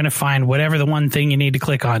because you're trying to find whatever the one thing you need to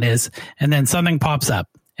click on is. And then something pops up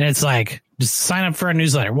and it's like, just sign up for a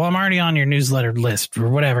newsletter. Well, I'm already on your newsletter list or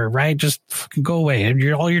whatever, right? Just fucking go away. And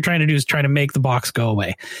all you're trying to do is try to make the box go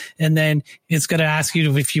away. And then it's going to ask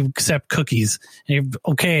you if you accept cookies. And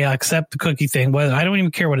okay, I accept the cookie thing. Well, I don't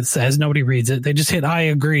even care what it says. Nobody reads it. They just hit I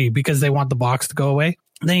agree because they want the box to go away.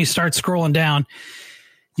 Then you start scrolling down.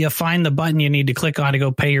 You find the button you need to click on to go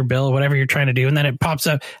pay your bill or whatever you're trying to do. And then it pops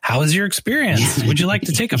up. How was your experience? Would you like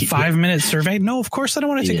to take a 5-minute survey? No, of course I don't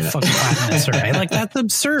want to take a fucking 5-minute survey. Like, that's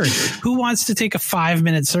absurd. Who wants to take a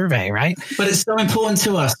 5-minute survey, right? But it's so important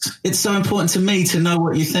to us. It's so important to me to know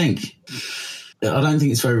what you think. I don't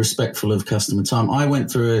think it's very respectful of customer time. I went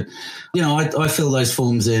through I fill those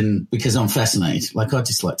forms in because I'm fascinated. Like, I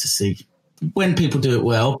just like to see when people do it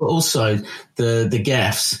well, but also the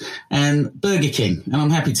gaffes. And Burger King, and I'm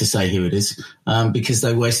happy to say who it is, because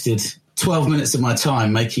they wasted 12 minutes of my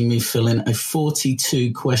time making me fill in a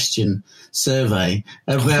 42-question survey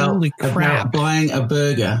about buying a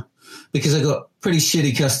burger, because I got pretty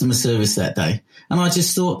shitty customer service that day. And I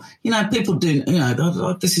just thought, people do,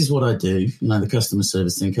 this is what I do, the customer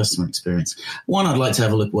service thing, customer experience. One, I'd like to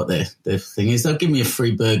have a look at what their thing is. They'll give me a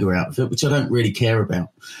free burger out of it, which I don't really care about.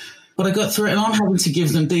 But I got through it, and I'm having to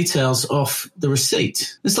give them details off the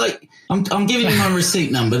receipt. It's like I'm giving you my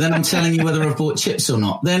receipt number, then I'm telling you whether I've bought chips or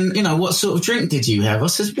not. Then what sort of drink did you have? I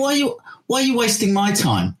says, why are you wasting my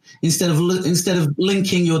time instead of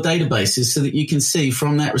linking your databases so that you can see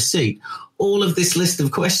from that receipt all of this list of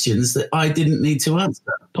questions that I didn't need to answer.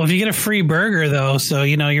 Well, if you get a free burger though, so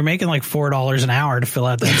you're making like $4 an hour to fill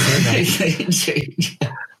out that survey.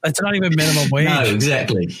 That's not even minimum wage. No,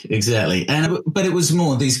 exactly. But it was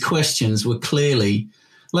more, these questions were clearly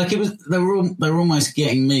like they were almost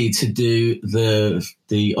getting me to do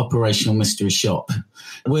the operational mystery shop.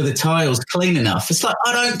 Were the tiles clean enough? It's like,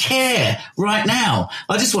 I don't care right now.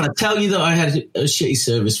 I just want to tell you that I had a shitty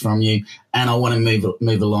service from you and I want to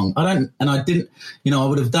move along. I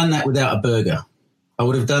would have done that without a burger. I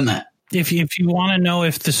would have done that. If you want to know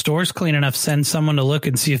if the store's clean enough, send someone to look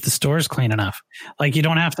and see if the store's clean enough. Like, you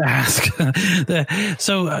don't have to ask.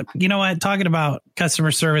 You know what? Talking about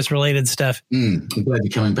customer service related stuff. I'm glad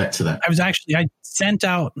you're coming back to that.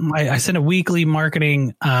 I sent a weekly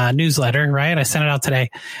marketing newsletter, right? I sent it out today,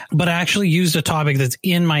 but I actually used a topic that's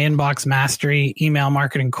in my Inbox Mastery email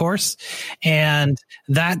marketing course. And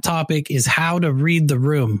that topic is how to read the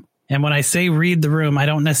room. And when I say read the room, I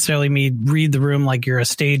don't necessarily mean read the room like you're a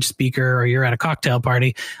stage speaker or you're at a cocktail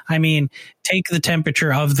party. I mean, take the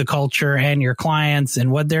temperature of the culture and your clients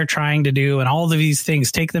and what they're trying to do and all of these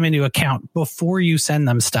things, take them into account before you send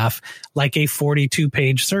them stuff like a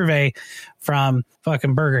 42-page survey from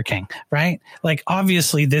fucking Burger King, right? Like,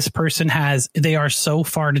 obviously this person they are so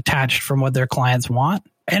far detached from what their clients want.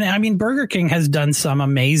 And I mean, Burger King has done some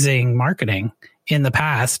amazing marketing in the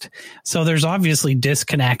past. So there's obviously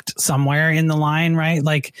disconnect somewhere in the line, right?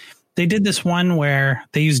 Like, they did this one where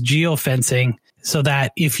they use geofencing so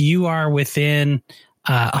that if you are within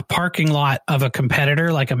a parking lot of a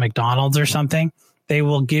competitor, like a McDonald's or something, they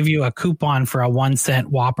will give you a coupon for a 1-cent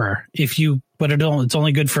Whopper but it's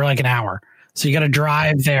only good for like an hour. So you got to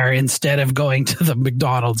drive there instead of going to the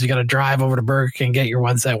McDonald's. You got to drive over to Burger King and get your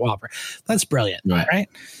 1-cent Whopper. That's brilliant, right?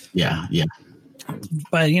 Yeah.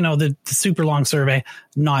 But the super long survey,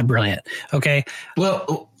 not brilliant. Okay.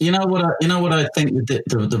 Well, you know what I think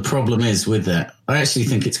the problem is with that. I actually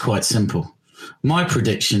think it's quite simple. My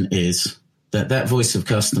prediction is that voice of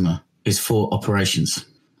customer is for operations,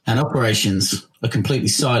 and operations are completely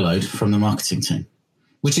siloed from the marketing team,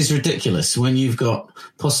 which is ridiculous when you've got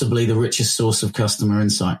possibly the richest source of customer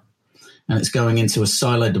insight. And it's going into a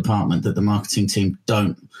siloed department that the marketing team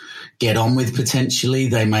don't get on with potentially.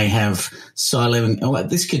 They may have siloing. Oh,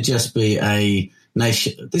 this could just be a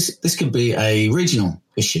nation. This could be a regional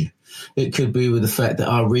issue. It could be with the fact that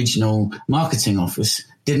our regional marketing office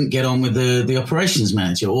didn't get on with the operations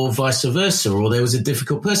manager, or vice versa, or there was a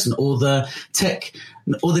difficult person, or the tech,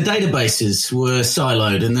 or the databases were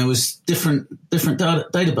siloed and there was different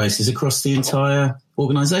databases across the entire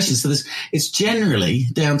organization. So it's generally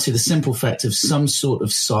down to the simple fact of some sort of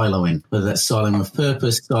siloing, whether that's siloing of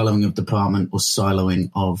purpose, siloing of department, or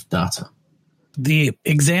siloing of data. The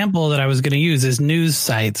example that I was going to use is news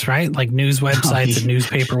sites, right? Like news websites and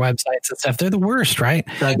newspaper websites and stuff. They're the worst, right?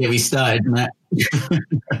 Don't get me started, Matt.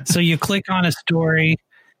 So you click on a story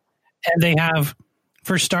and they have,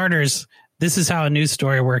 for starters, this is how a news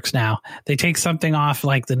story works now. They take something off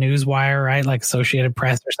like the Newswire, right? Like Associated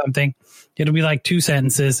Press or something. It'll be like 2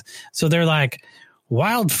 sentences. So they're like,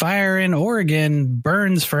 wildfire in Oregon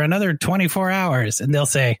burns for another 24 hours. And they'll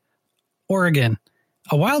say, Oregon,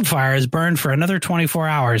 a wildfire is burned for another 24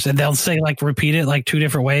 hours. And they'll say, like, repeat it like 2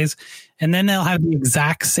 different ways. And then they'll have the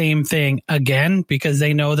exact same thing again, because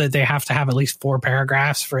they know that they have to have at least 4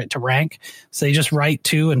 paragraphs for it to rank. So they just write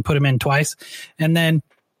 2 and put them in twice. And then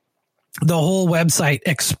the whole website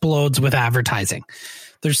explodes with advertising.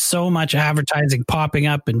 There's so much advertising popping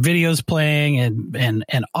up and videos playing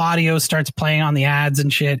and audio starts playing on the ads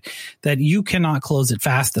and shit that you cannot close it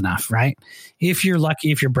fast enough, right? If you're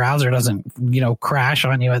lucky, if your browser doesn't, crash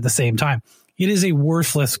on you at the same time. It is a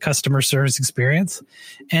worthless customer service experience,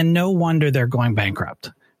 and no wonder they're going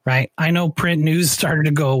bankrupt, right? I know print news started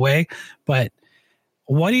to go away, but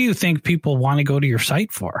what do you think people want to go to your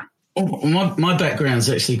site for? My background's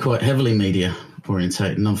actually quite heavily media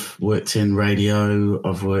orientated, and I've worked in radio,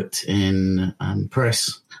 I've worked in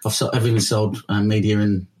press. I've even sold media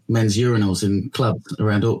in men's urinals in clubs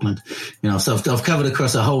around Auckland. So I've covered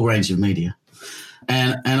across a whole range of media,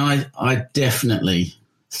 and I definitely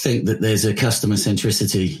think that there's a customer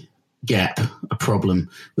centricity gap, a problem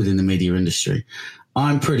within the media industry.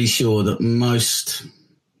 I'm pretty sure that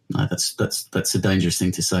that's a dangerous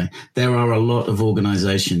thing to say. There are a lot of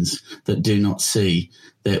organizations that do not see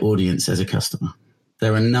their audience as a customer.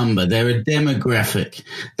 They're a number. They're a demographic.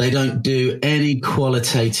 They don't do any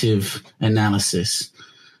qualitative analysis.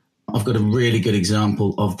 I've got a really good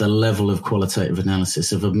example of the level of qualitative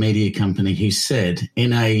analysis of a media company who said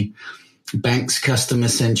in a bank's customer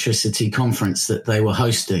centricity conference that they were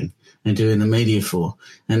hosting and doing the media for,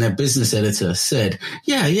 and their business editor said,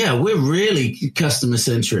 yeah, we're really customer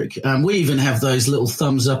centric. We even have those little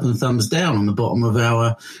thumbs up and thumbs down on the bottom of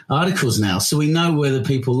our articles now, so we know whether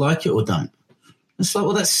people like it or don't. It's like,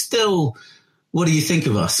 well, that's still, what do you think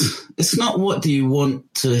of us? It's not what do you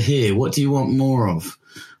want to hear? What do you want more of?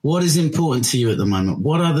 What is important to you at the moment?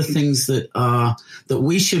 What are the things that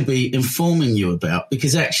we should be informing you about?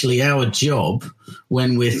 Because actually our job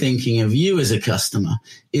when we're thinking of you as a customer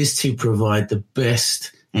is to provide the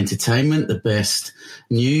best entertainment, the best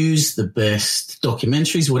news, the best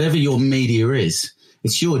documentaries, whatever your media is.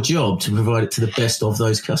 It's your job to provide it to the best of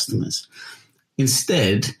those customers.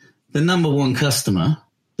 Instead, the number one customer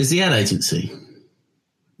is the ad agency.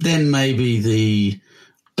 Then maybe the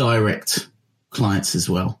direct clients as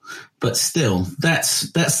well. But still, that's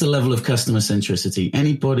the level of customer centricity.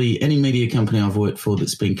 Any media company I've worked for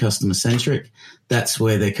that's been customer centric, that's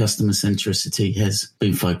where their customer centricity has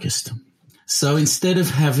been focused. So instead of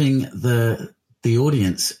having the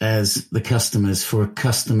audience as the customers for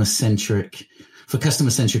customer centric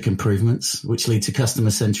improvements, which lead to customer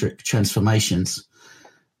centric transformations,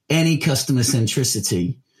 any customer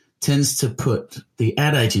centricity tends to put the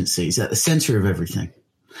ad agencies at the center of everything,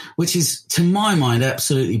 which is, to my mind,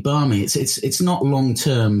 absolutely balmy. It's not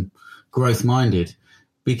long-term growth-minded,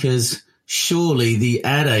 because surely the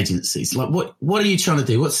ad agencies, like what are you trying to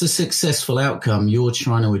do? What's the successful outcome you're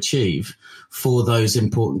trying to achieve for those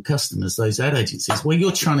important customers, those ad agencies? Well,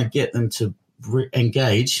 you're trying to get them to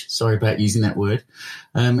engage, sorry about using that word,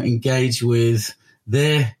 engage with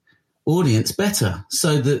their audience better,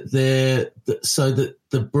 so that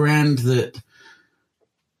the brand that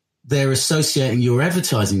they're associating your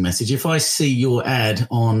advertising message. If I see your ad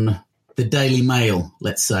on the Daily Mail,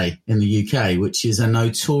 let's say, in the UK, which is a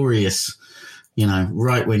notorious,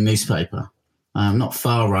 right-wing newspaper, not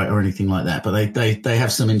far right or anything like that, but they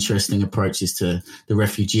have some interesting approaches to the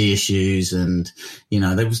refugee issues, and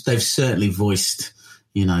they've certainly voiced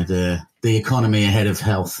the economy ahead of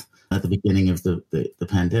health at the beginning of the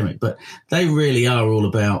pandemic. But they really are all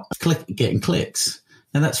about getting clicks,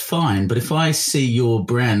 and that's fine. But if I see your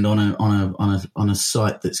brand on a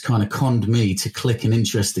site that's kind of conned me to click an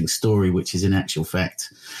interesting story, which is in actual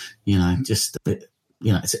fact, it's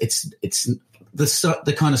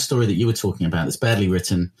the kind of story that you were talking about that's badly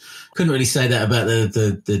written. Couldn't really say that about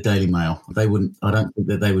the Daily Mail. They wouldn't. I don't think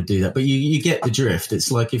that they would do that. But you get the drift.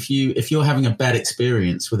 It's like if you're having a bad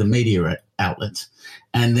experience with a media outlet,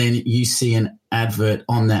 and then you see an advert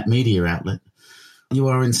on that media outlet, you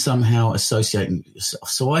are in somehow associating yourself.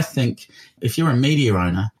 So I think if you're a media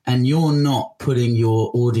owner and you're not putting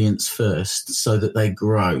your audience first so that they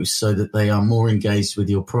grow, so that they are more engaged with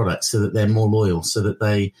your product, so that they're more loyal, so that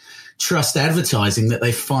they trust advertising that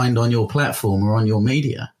they find on your platform or on your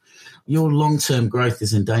media, your long-term growth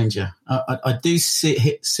is in danger. I do see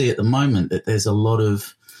at the moment that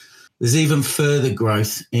there's even further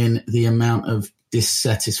growth in the amount of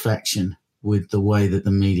dissatisfaction with the way that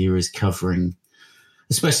the media is covering,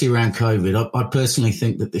 especially around COVID. I personally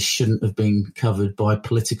think that this shouldn't have been covered by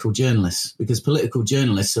political journalists, because political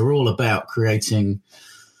journalists are all about creating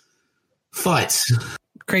fights.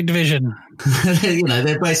 Create division.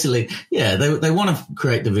 They're basically, they want to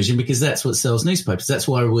create division because that's what sells newspapers. That's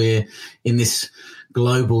why we're in this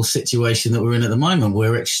global situation that we're in at the moment,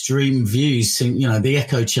 where extreme views seem, the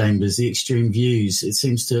echo chambers, the extreme views, it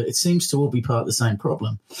seems to all be part of the same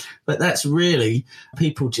problem. But that's really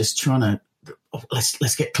people just trying to,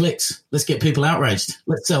 let's get clicks, let's get people outraged,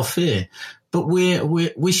 let's sell fear. But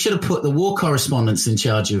we should have put the war correspondents in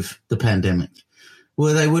charge of the pandemic,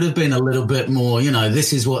 where they would have been a little bit more,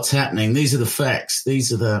 this is what's happening, these are the facts,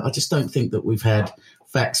 I just don't think that we've had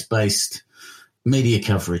facts-based media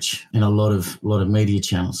coverage in a lot of media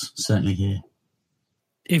channels, certainly here.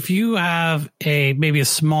 If you have maybe a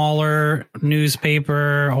smaller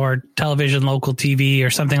newspaper or television, local TV or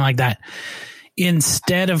something like that,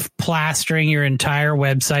 instead of plastering your entire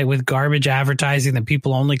website with garbage advertising that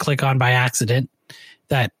people only click on by accident,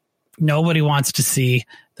 that nobody wants to see,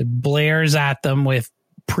 that blares at them with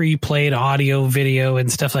pre-played audio, video,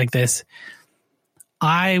 and stuff like this,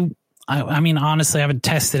 I mean, honestly, I haven't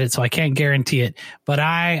tested it, so I can't guarantee it. But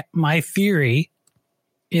my theory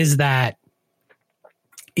is that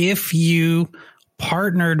if you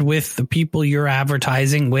partnered with the people you're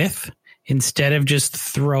advertising with, instead of just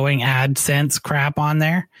throwing AdSense crap on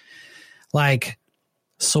there, like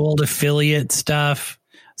sold affiliate stuff,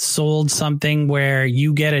 sold something where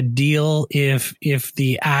you get a deal if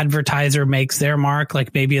the advertiser makes their mark,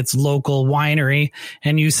 like maybe it's local winery,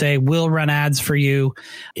 and you say, we'll run ads for you,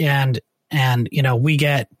 and we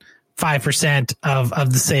get 5%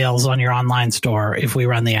 of the sales on your online store if we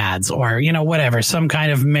run the ads, or whatever, some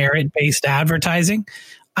kind of merit-based advertising,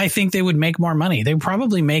 I think they would make more money. They would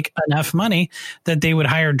probably make enough money that they would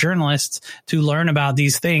hire journalists to learn about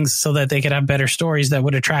these things so that they could have better stories that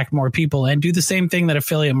would attract more people and do the same thing that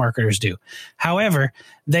affiliate marketers do. However,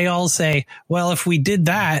 they all say, well, if we did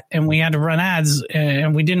that and we had to run ads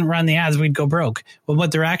and we didn't run the ads, we'd go broke. Well,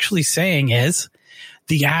 what they're actually saying is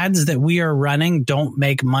the ads that we are running don't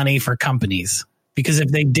make money for companies, because if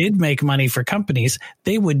they did make money for companies,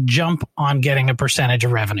 they would jump on getting a percentage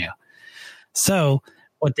of revenue. So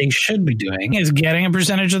what they should be doing is getting a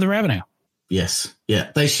percentage of the revenue. Yes.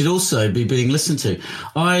 Yeah. They should also be being listened to.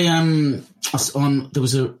 There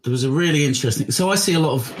was a really interesting, so I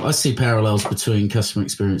see parallels between customer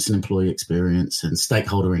experience and employee experience and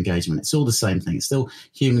stakeholder engagement. It's all the same thing. It's still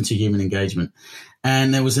human to human engagement.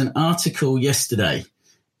 And there was an article yesterday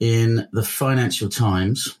in the Financial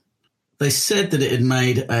Times. They said that it had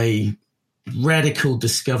made a radical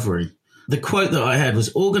discovery. The quote that I had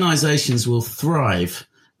was, organizations will thrive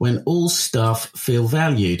when all staff feel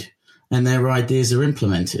valued and their ideas are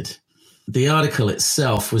implemented. The article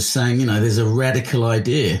itself was saying, there's a radical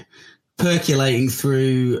idea percolating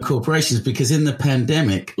through corporations because in the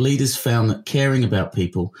pandemic, leaders found that caring about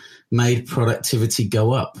people made productivity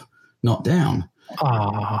go up, not down.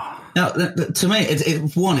 Oh. Now, to me,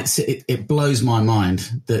 it blows my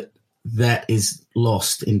mind that is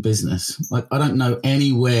lost in business. Like, I don't know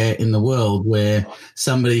anywhere in the world where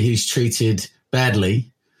somebody who's treated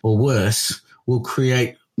badly or worse will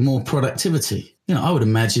create more productivity. I would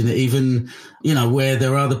imagine that even, where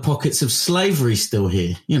there are the pockets of slavery still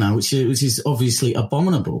here, which is obviously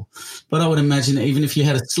abominable. But I would imagine that even if you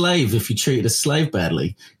had a slave, if you treated a slave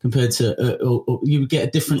badly compared to, you would get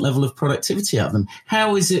a different level of productivity out of them.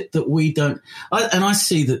 How is it that we don't? I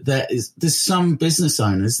see that there's some business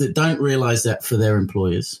owners that don't realize that for their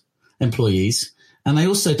employees, and they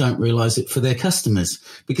also don't realize it for their customers.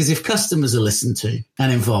 Because if customers are listened to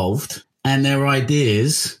and involved, and their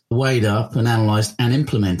ideas weighed up and analysed and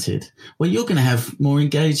implemented, well, you're going to have more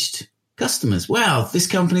engaged customers. Wow, this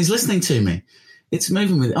company's listening to me. It's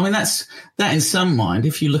moving with it. I mean, that in some mind,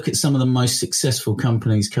 if you look at some of the most successful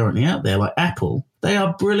companies currently out there, like Apple, they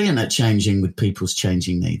are brilliant at changing with people's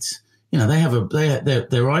changing needs. Their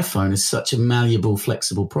iPhone is such a malleable,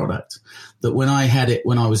 flexible product that when I had it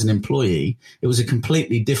when I was an employee, it was a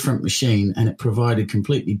completely different machine and it provided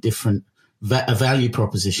completely different a value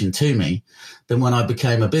proposition to me than when I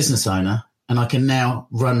became a business owner, and I can now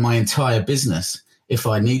run my entire business if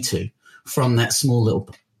I need to from that small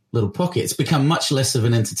little pocket. It's become much less of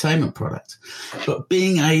an entertainment product, but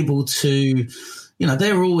being able to,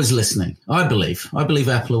 they're always listening. I believe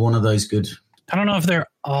Apple are one of those good. I don't know if they're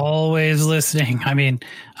always listening. I mean,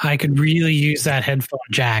 I could really use that headphone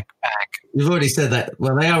jack back. You've already said that.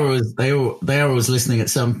 Well, they are always listening at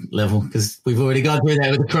some level because we've already gone through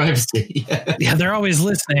that with the privacy. Yeah, they're always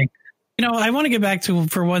listening. I want to get back to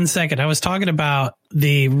for 1 second. I was talking about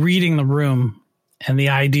the reading the room and the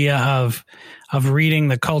idea of reading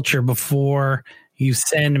the culture before you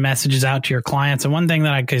send messages out to your clients. And one thing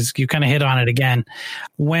because you kind of hit on it again,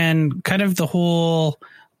 when kind of the whole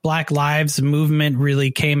Black Lives movement really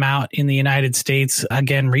came out in the United States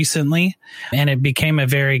again recently, and it became a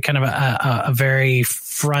very kind of a very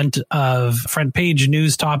front page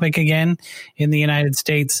news topic again in the United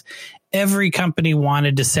States. Every company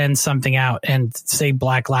wanted to send something out and say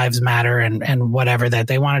Black Lives Matter and whatever that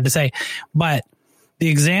they wanted to say. But the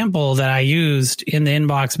example that I used in the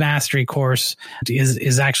Inbox Mastery course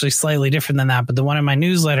is actually slightly different than that. But the one in my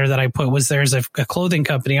newsletter that I put was there's a clothing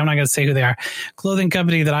company. I'm not going to say who they are. Clothing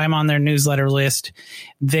company that I'm on their newsletter list.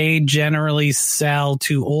 They generally sell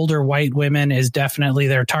to older white women, is definitely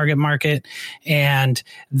their target market. And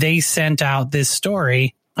they sent out this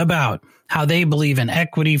story about how they believe in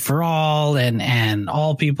equity for all and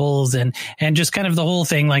all peoples and just kind of the whole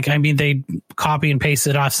thing. Like, I mean, they copy and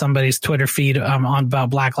pasted off somebody's Twitter feed on about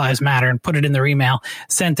Black Lives Matter and put it in their email,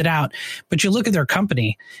 sent it out. But you look at their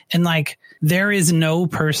company and like, there is no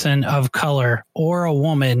person of color or a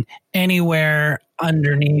woman anywhere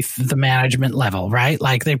underneath the management level, right?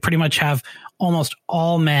 Like they pretty much have almost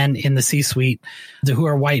all men in the C-suite who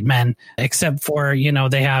are white men, except for,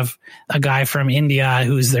 they have a guy from India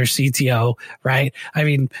who's their CTO, right? I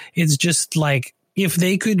mean, it's just like, if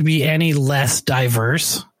they could be any less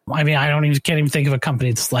diverse, I mean, can't even think of a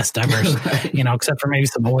company that's less diverse, right. Except for maybe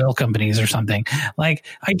some oil companies or something. Like,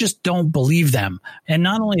 I just don't believe them. And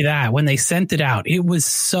not only that, when they sent it out, it was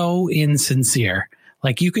so insincere.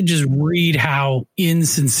 Like, you could just read how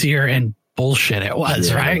insincere and bullshit it was,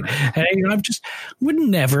 yeah, right? And I would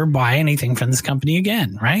never buy anything from this company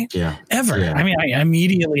again, right? Yeah. Ever. Yeah. I mean, I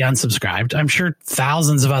immediately unsubscribed. I'm sure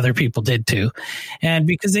thousands of other people did too. And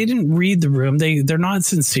because they didn't read the room, they're not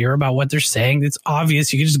sincere about what they're saying. It's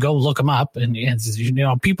obvious. You can just go look them up and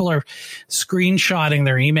people are screenshotting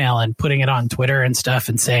their email and putting it on Twitter and stuff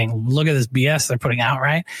and saying, look at this BS they're putting out,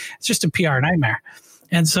 right? It's just a PR nightmare.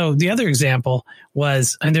 And so the other example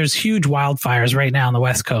was, and there's huge wildfires right now on the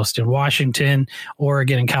West Coast in Washington,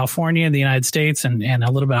 Oregon, and California, the United States, and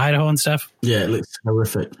a little bit of Idaho and stuff. Yeah, it looks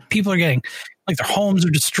horrific. People are getting like their homes are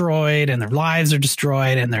destroyed and their lives are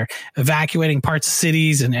destroyed and they're evacuating parts of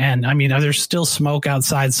cities. And I mean, there's still smoke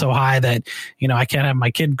outside so high that, I can't have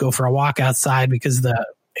my kid go for a walk outside because the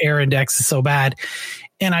air index is so bad.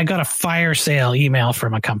 And I got a fire sale email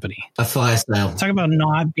from a company. A fire sale. Talk about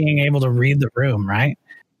not being able to read the room, right?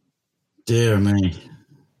 Dear me.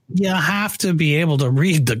 You have to be able to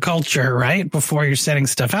read the culture, right, before you're setting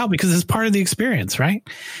stuff out, because it's part of the experience, right?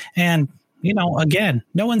 And again,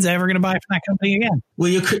 no one's ever going to buy from that company again. Well,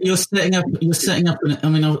 you're setting up.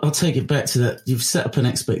 I'll take it back to that. You've set up an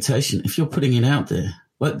expectation. If you're putting it out there,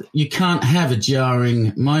 but you can't have a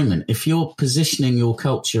jarring moment. If you're positioning your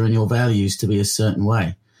culture and your values to be a certain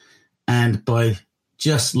way, and by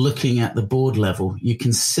just looking at the board level, you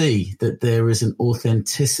can see that there is an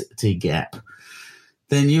authenticity gap,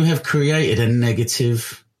 then you have created a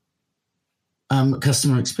negative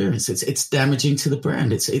customer experience. It's damaging to the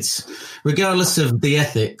brand. It's regardless of the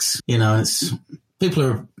ethics, it's people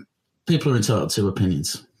are entitled to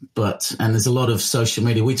opinions, and there's a lot of social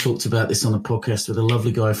media. We talked about this on a podcast with a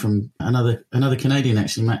lovely guy from another Canadian,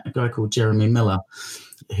 actually, a guy called Jeremy Miller,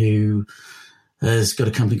 who has got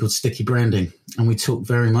a company called Sticky Branding. And we talk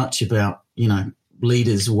very much about,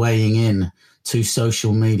 leaders weighing in to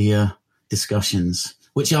social media discussions,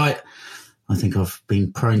 which I think I've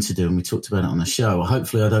been prone to do, and we talked about it on the show.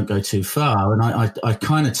 Hopefully I don't go too far. And I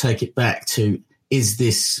kind of take it back to, is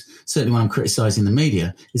this, certainly when I'm criticizing the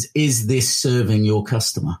media, is this serving your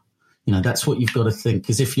customer? That's what you've got to think.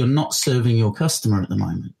 Because if you're not serving your customer at the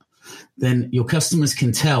moment, then your customers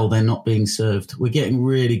can tell they're not being served. We're getting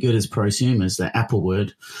really good as prosumers, that Apple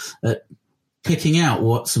word, at picking out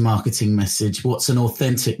what's a marketing message, what's an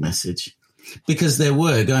authentic message. Because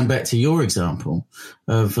going back to your example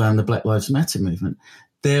of the Black Lives Matter movement,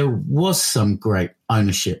 there was some great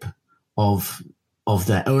ownership of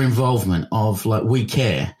that, or involvement of, like, we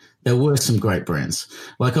care. There were some great brands.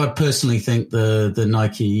 Like, I personally think the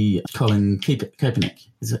Nike Colin Kaepernick,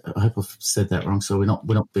 I hope I've said that wrong. So we're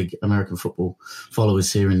not big American football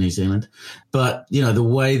followers here in New Zealand, but the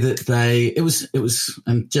way that it was,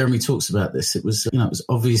 and Jeremy talks about this. It was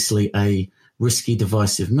obviously a risky,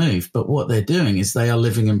 divisive move, but what they're doing is they are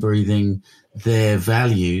living and breathing their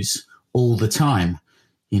values all the time.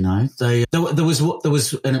 There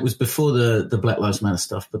was, and it was before the Black Lives Matter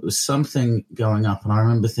stuff, but there was something going up, and I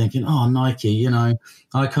remember thinking, oh, Nike, I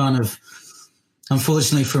kind of,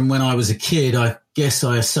 unfortunately, from when I was a kid, I guess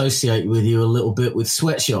I associate with you a little bit with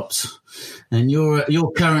sweatshops, and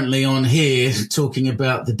you're currently on here talking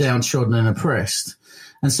about the downtrodden and oppressed.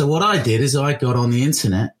 And so what I did is I got on the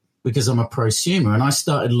internet, because I'm a prosumer, and I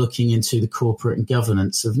started looking into the corporate and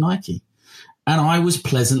governance of Nike. And I was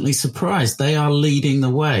pleasantly surprised. They are leading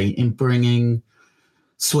the way in bringing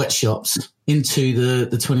sweatshops into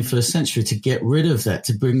the 21st century, to get rid of that,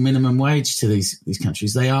 to bring minimum wage to these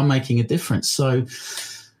countries. They are making a difference. So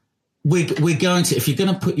we're going to, if you're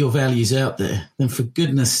going to put your values out there, then for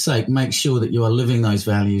goodness sake, make sure that you are living those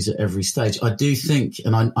values at every stage. I do think,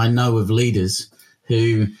 and I know of leaders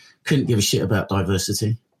who couldn't give a shit about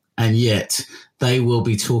diversity, and yet they will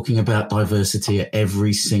be talking about diversity at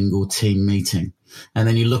every single team meeting. And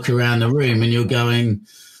then you look around the room and you're going,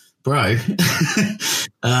 bro,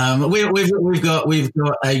 we've got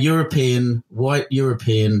a white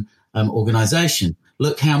European organization.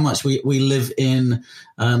 Look how much we live in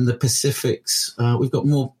the Pacifics.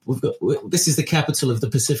 This is the capital of the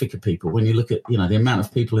Pacific of people. When you look at, the amount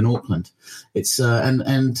of people in Auckland, it's,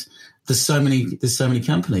 and there's so many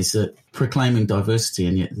companies that proclaiming diversity,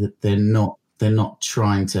 and yet they're not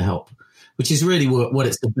trying to help, which is really what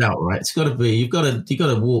it's about, right? It's got to be, you've got to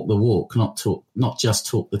walk the walk, not just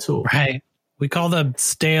talk the talk. Right. We call them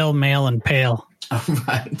stale, male, and pale. Oh,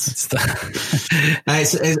 right.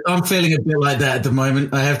 I'm feeling a bit like that at the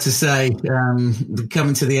moment, I have to say.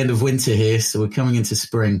 Coming to the end of winter here, so we're coming into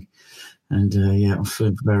spring. And I'm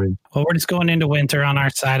feeling very... Well, we're just going into winter on our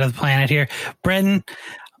side of the planet here. Brenton,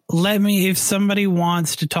 if somebody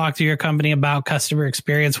wants to talk to your company about customer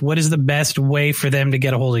experience, what is the best way for them to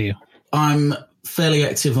get a hold of you? I'm fairly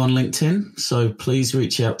active on LinkedIn, so please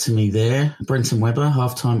reach out to me there. Brenton Webber,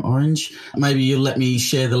 Halftime Orange. Maybe you'll let me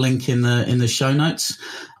share the link in the show notes.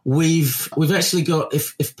 We've actually got,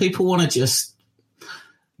 if people want to just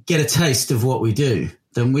get a taste of what we do,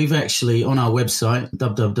 then we've actually, on our website,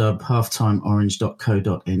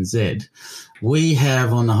 www.halftimeorange.co.nz, we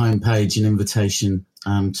have on the homepage an invitation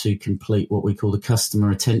to complete what we call the customer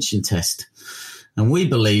attention test. And we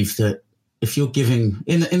believe that if you're giving,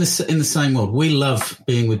 in the same world, we love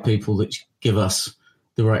being with people that give us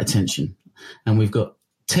the right attention. And we've got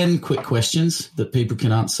 10 quick questions that people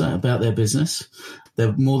can answer about their business.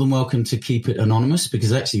 they're more than welcome to keep it anonymous,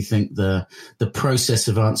 because I actually think the process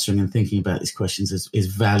of answering and thinking about these questions is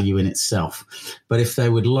value in itself. But if they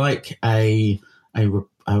would like a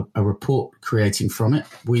report creating from it,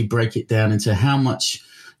 we break it down into how much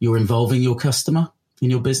you're involving your customer in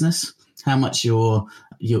your business, how much you're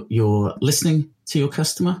listening to your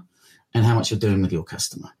customer, and how much you're doing with your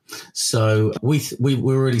customer. So we're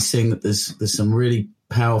already seeing that there's some really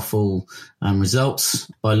powerful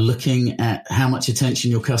results by looking at how much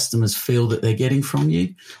attention your customers feel that they're getting from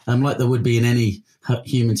you, like there would be in any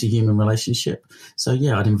human-to-human relationship. So,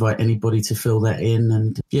 yeah, I'd invite anybody to fill that in.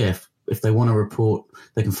 And, yeah, if they want to report,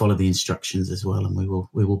 they can follow the instructions as well, and we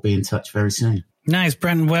will be in touch very soon. Nice.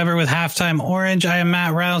 Brenton Weber with Halftime Orange. I am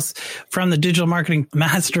Matt Rouse from the Digital Marketing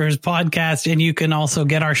Masters podcast. And you can also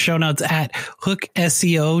get our show notes at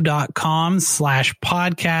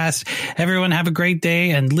hookseo.com/podcast. Everyone have a great day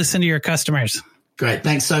and listen to your customers. Great.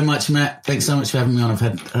 Thanks so much, Matt. Thanks so much for having me on. I've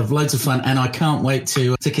had loads of fun, and I can't wait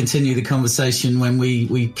to continue the conversation when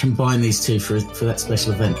we combine these two for that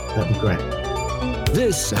special event. That'd be great.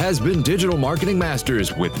 This has been Digital Marketing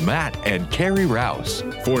Masters with Matt and Carrie Rouse.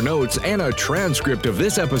 For notes and a transcript of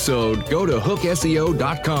this episode, go to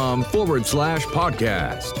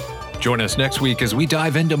hookseo.com/podcast. Join us next week as we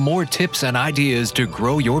dive into more tips and ideas to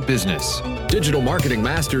grow your business. Digital Marketing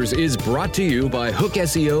Masters is brought to you by Hook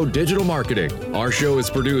SEO Digital Marketing. Our show is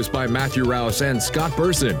produced by Matthew Rouse and Scott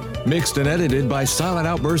Burson. Mixed and edited by Silent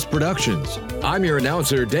Outburst Productions. I'm your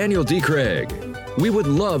announcer, Daniel D. Craig. We would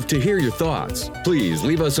love to hear your thoughts. Please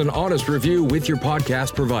leave us an honest review with your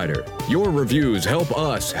podcast provider. Your reviews help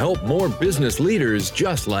us help more business leaders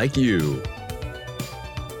just like you.